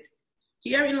little bit.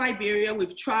 Here in Liberia,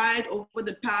 we've tried over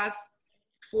the past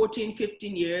 14,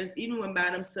 15 years, even when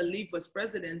Madam Salif was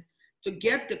president, to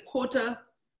get the quota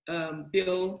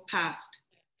bill passed.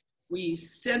 We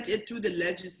sent it through the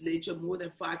legislature more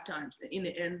than 5 times. And in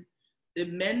the end, the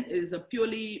men is a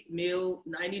purely male,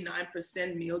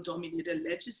 99% male dominated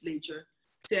legislature,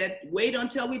 said, wait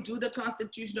until we do the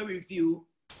constitutional review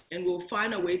and we'll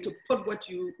find a way to put what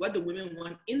the women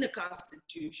want in the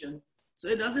Constitution, so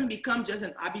it doesn't become just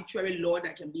an arbitrary law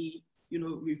that can be,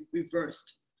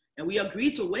 reversed. And we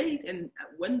agreed to wait. And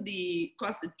when the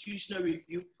constitutional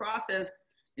review process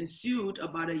ensued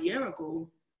about a year ago,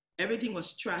 everything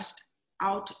was trashed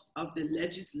out of the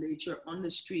legislature on the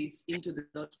streets into the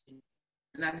dustbin.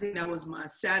 And I think that was my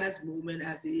saddest moment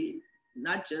as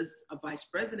not just a vice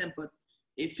president, but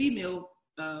a female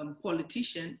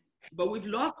politician. But we've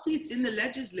lost seats in the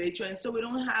legislature, and so we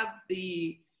don't have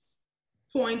the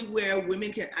point where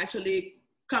women can actually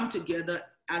come together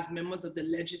as members of the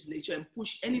legislature and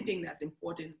push anything that's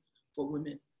important for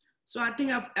women. So I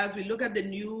think as we look at the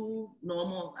new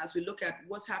normal, as we look at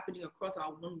what's happening across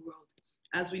our one world,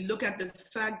 as we look at the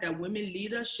fact that women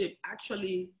leadership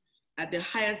actually at the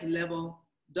highest level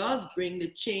does bring the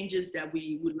changes that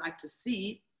we would like to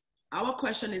see, our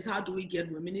question is, how do we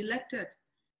get women elected?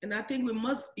 And I think we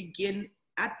must begin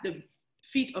at the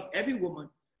feet of every woman.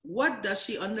 What does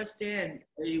she understand?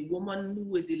 A woman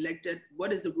who is elected,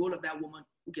 what is the role of that woman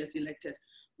who gets elected?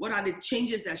 What are the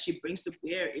changes that she brings to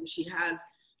bear if she has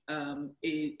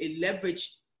a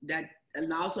leverage that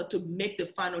allows her to make the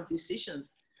final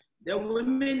decisions? There are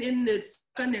women in the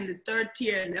second and the third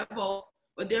tier levels,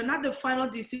 but they're not the final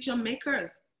decision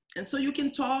makers. And so you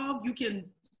can talk, you can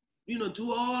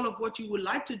do all of what you would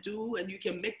like to do, and you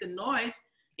can make the noise.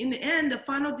 In the end, the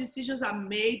final decisions are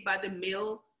made by the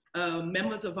male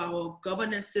members of our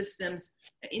governance systems.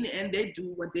 In the end, they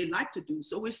do what they like to do.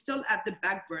 So we're still at the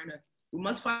back burner. We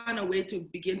must find a way to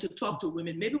begin to talk to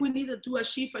women. Maybe we need to do a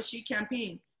She for She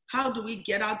campaign. How do we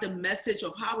get out the message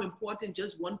of how important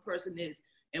just one person is?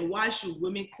 And why should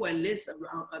women coalesce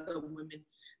around other women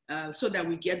so that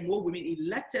we get more women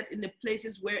elected in the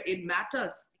places where it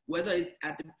matters, whether it's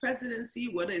at the presidency,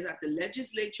 whether it's at the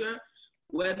legislature,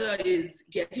 whether it's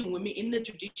getting women in the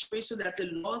judiciary so that the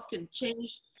laws can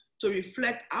change to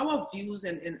reflect our views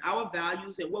and our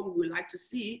values and what we would like to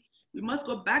see. We must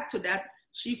go back to that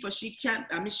She for She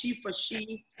campaign,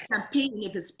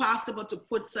 if it's possible to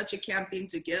put such a campaign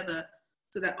together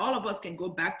so that all of us can go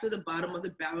back to the bottom of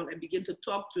the barrel and begin to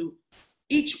talk to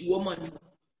each woman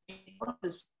in the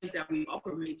space that we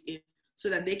operate in so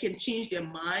that they can change their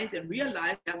minds and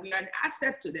realize that we are an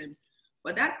asset to them.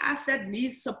 But that asset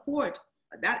needs support.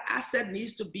 That asset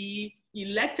needs to be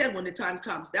elected when the time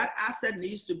comes. That asset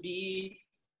needs to be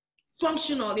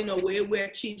functional in a way where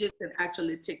changes can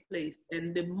actually take place.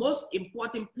 And the most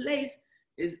important place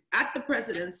is at the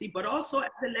presidency, but also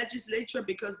at the legislature,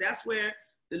 because that's where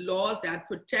the laws that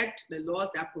protect, the laws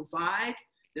that provide,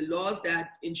 the laws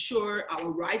that ensure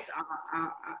our rights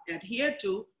are adhered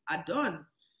to are done.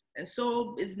 And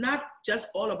so it's not just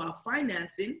all about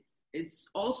financing, it's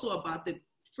also about the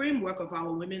framework of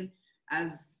our women,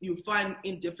 as you find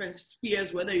in different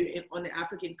spheres, whether you're on the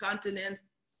African continent,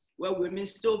 where women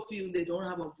still feel they don't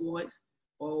have a voice,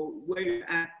 or where you're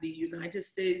at the United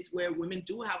States, where women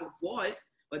do have a voice,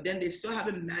 but then they still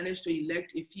haven't managed to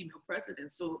elect a female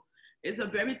president. So it's a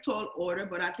very tall order,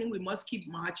 but I think we must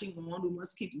keep marching on, we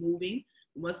must keep moving,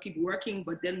 we must keep working,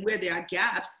 but then where there are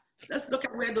gaps, let's look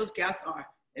at where those gaps are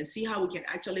and see how we can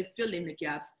actually fill in the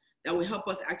gaps that will help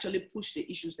us actually push the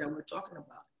issues that we're talking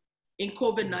about. in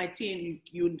COVID-19,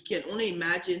 you can only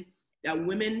imagine that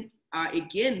women are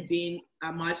again being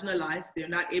marginalized. They're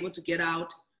not able to get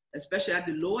out, especially at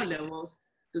the lower levels,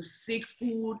 to seek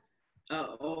food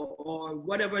or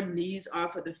whatever needs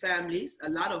are for the families. A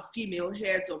lot of female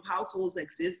heads of households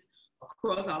exist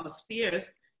across our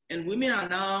spheres, and women are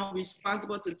now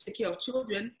responsible to take care of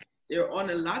children. They're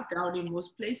on a lockdown in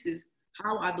most places.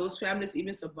 How are those families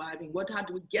even surviving? How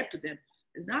do we get to them?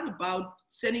 It's not about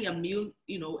sending a meal,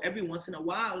 every once in a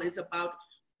while. It's about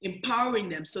empowering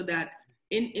them so that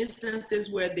in instances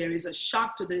where there is a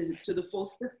shock to the full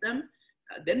system,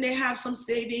 then they have some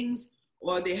savings,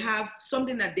 or they have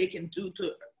something that they can do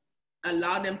to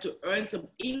allow them to earn some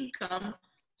income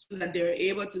so that they're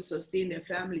able to sustain their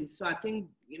families. So I think,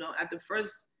 at the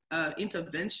first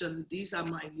intervention, these are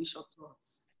my initial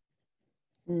thoughts.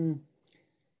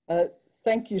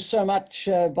 Thank you so much,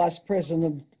 Vice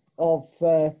President of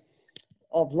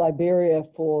Liberia,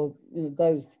 for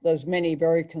those many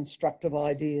very constructive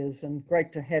ideas, and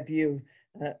great to have you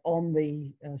on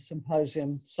the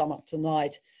symposium summit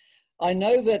tonight. I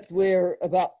know that we're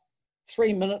about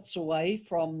 3 minutes away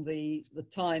from the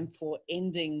time for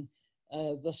ending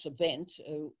this event.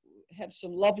 Have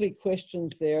some lovely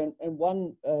questions there, and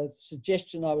one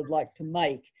suggestion I would like to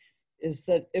make is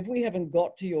that if we haven't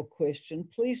got to your question,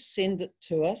 please send it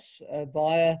to us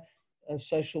via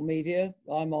social media.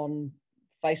 I'm on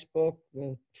Facebook,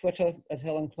 Twitter at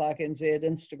Helen Clark NZ,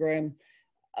 Instagram.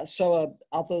 So are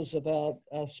others of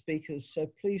our speakers. So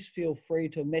please feel free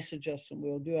to message us, and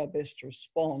we'll do our best to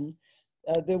respond.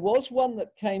 There was one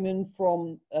that came in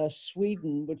from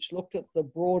Sweden, which looked at the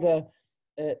broader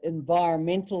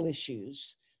environmental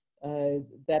issues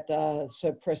that are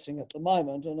so pressing at the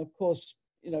moment. And of course,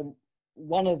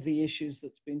 one of the issues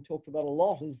that's been talked about a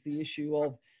lot is the issue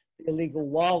of the illegal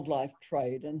wildlife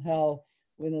trade, and how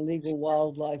when illegal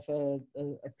wildlife are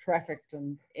trafficked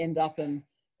and end up in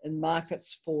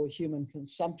markets for human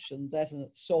consumption, that in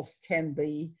itself can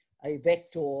be a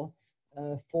vector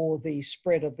for the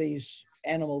spread of these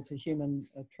animal to human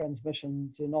transmission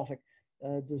zoonotic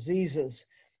diseases.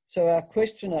 So our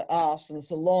questioner asked, and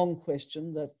it's a long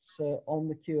question that's on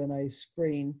the Q&A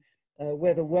screen,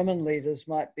 whether women leaders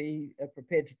might be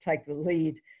prepared to take the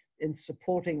lead in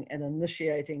supporting and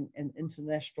initiating an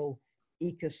international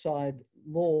ecocide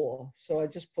law. So I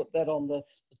just put that on the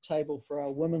table for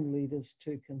our women leaders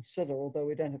to consider, although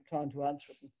we don't have time to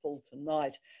answer it in full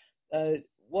tonight.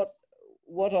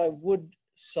 What I would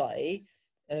say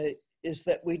is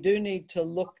that we do need to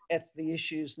look at the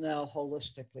issues now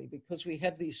holistically, because we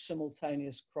have these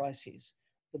simultaneous crises.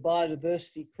 The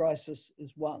biodiversity crisis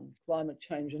is one, climate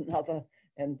change another,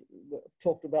 and we've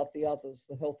talked about the others,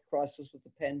 the health crisis with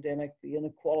the pandemic, the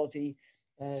inequality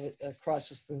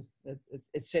crisis,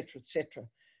 et cetera.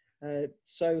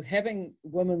 So having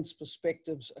women's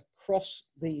perspectives across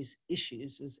these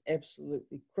issues is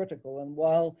absolutely critical. And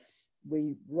while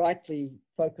we rightly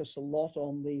focus a lot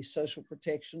on the social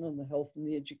protection and the health and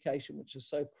the education, which is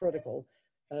so critical,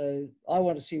 I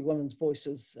want to see women's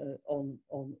voices on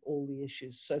all the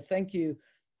issues. So thank you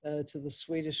to the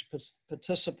Swedish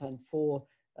participant for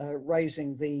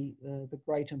raising the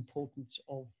great importance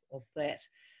of that.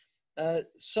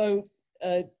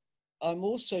 I'm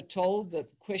also told that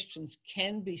questions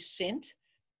can be sent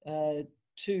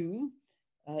to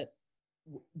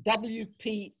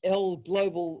WPL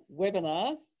Global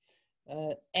Webinar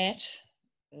at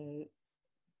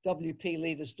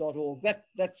wpleaders.org.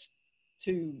 That's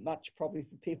too much probably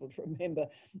for people to remember,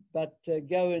 but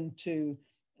go into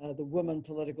the Women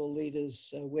Political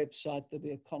Leaders website. There'll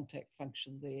be a contact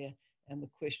function there, and the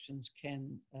questions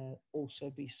can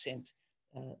also be sent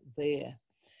there.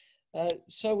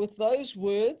 So with those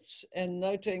words, and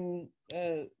noting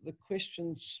the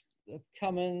questions have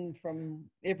come in from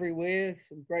everywhere,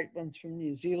 some great ones from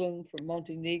New Zealand, from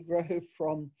Montenegro,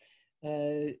 from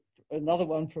another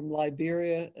one from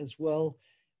Liberia as well.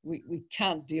 We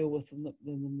can't deal with them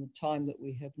in the time that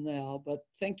we have now, but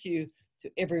thank you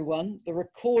to everyone. The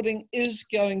recording is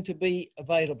going to be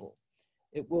available.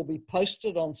 It will be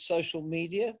posted on social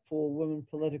media for Women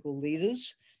Political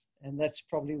Leaders, and that's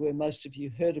probably where most of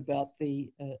you heard about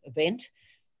the event.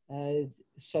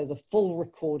 So the full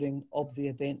recording of the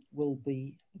event will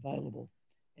be available.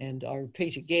 And I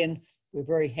repeat again, we're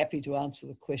very happy to answer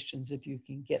the questions if you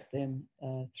can get them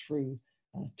through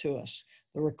to us.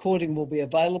 The recording will be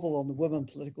available on the Women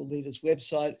Political Leaders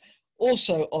website,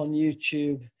 also on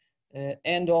YouTube,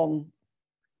 and on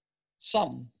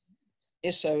some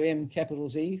SOM capital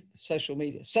Z social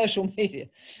media,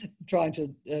 trying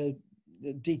to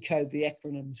decode the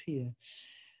acronyms here.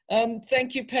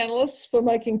 Thank you, panelists, for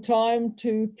making time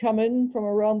to come in from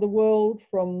around the world,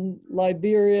 from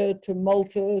Liberia to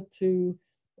Malta to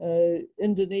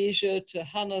Indonesia to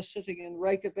Hannah sitting in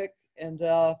Reykjavik, and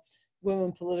our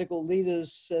Women Political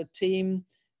Leaders team,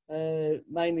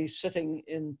 mainly sitting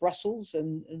in Brussels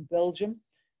and in Belgium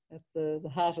at the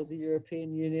heart of the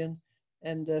European Union.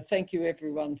 And thank you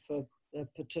everyone for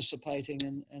participating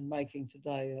and making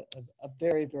today a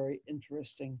very, very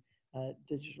interesting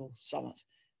digital summit,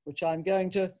 which I'm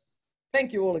going to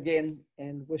thank you all again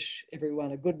and wish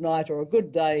everyone a good night or a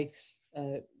good day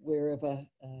wherever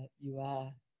you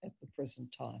are at the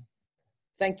present time.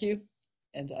 Thank you,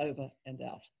 and over and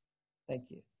out. Thank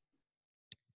you.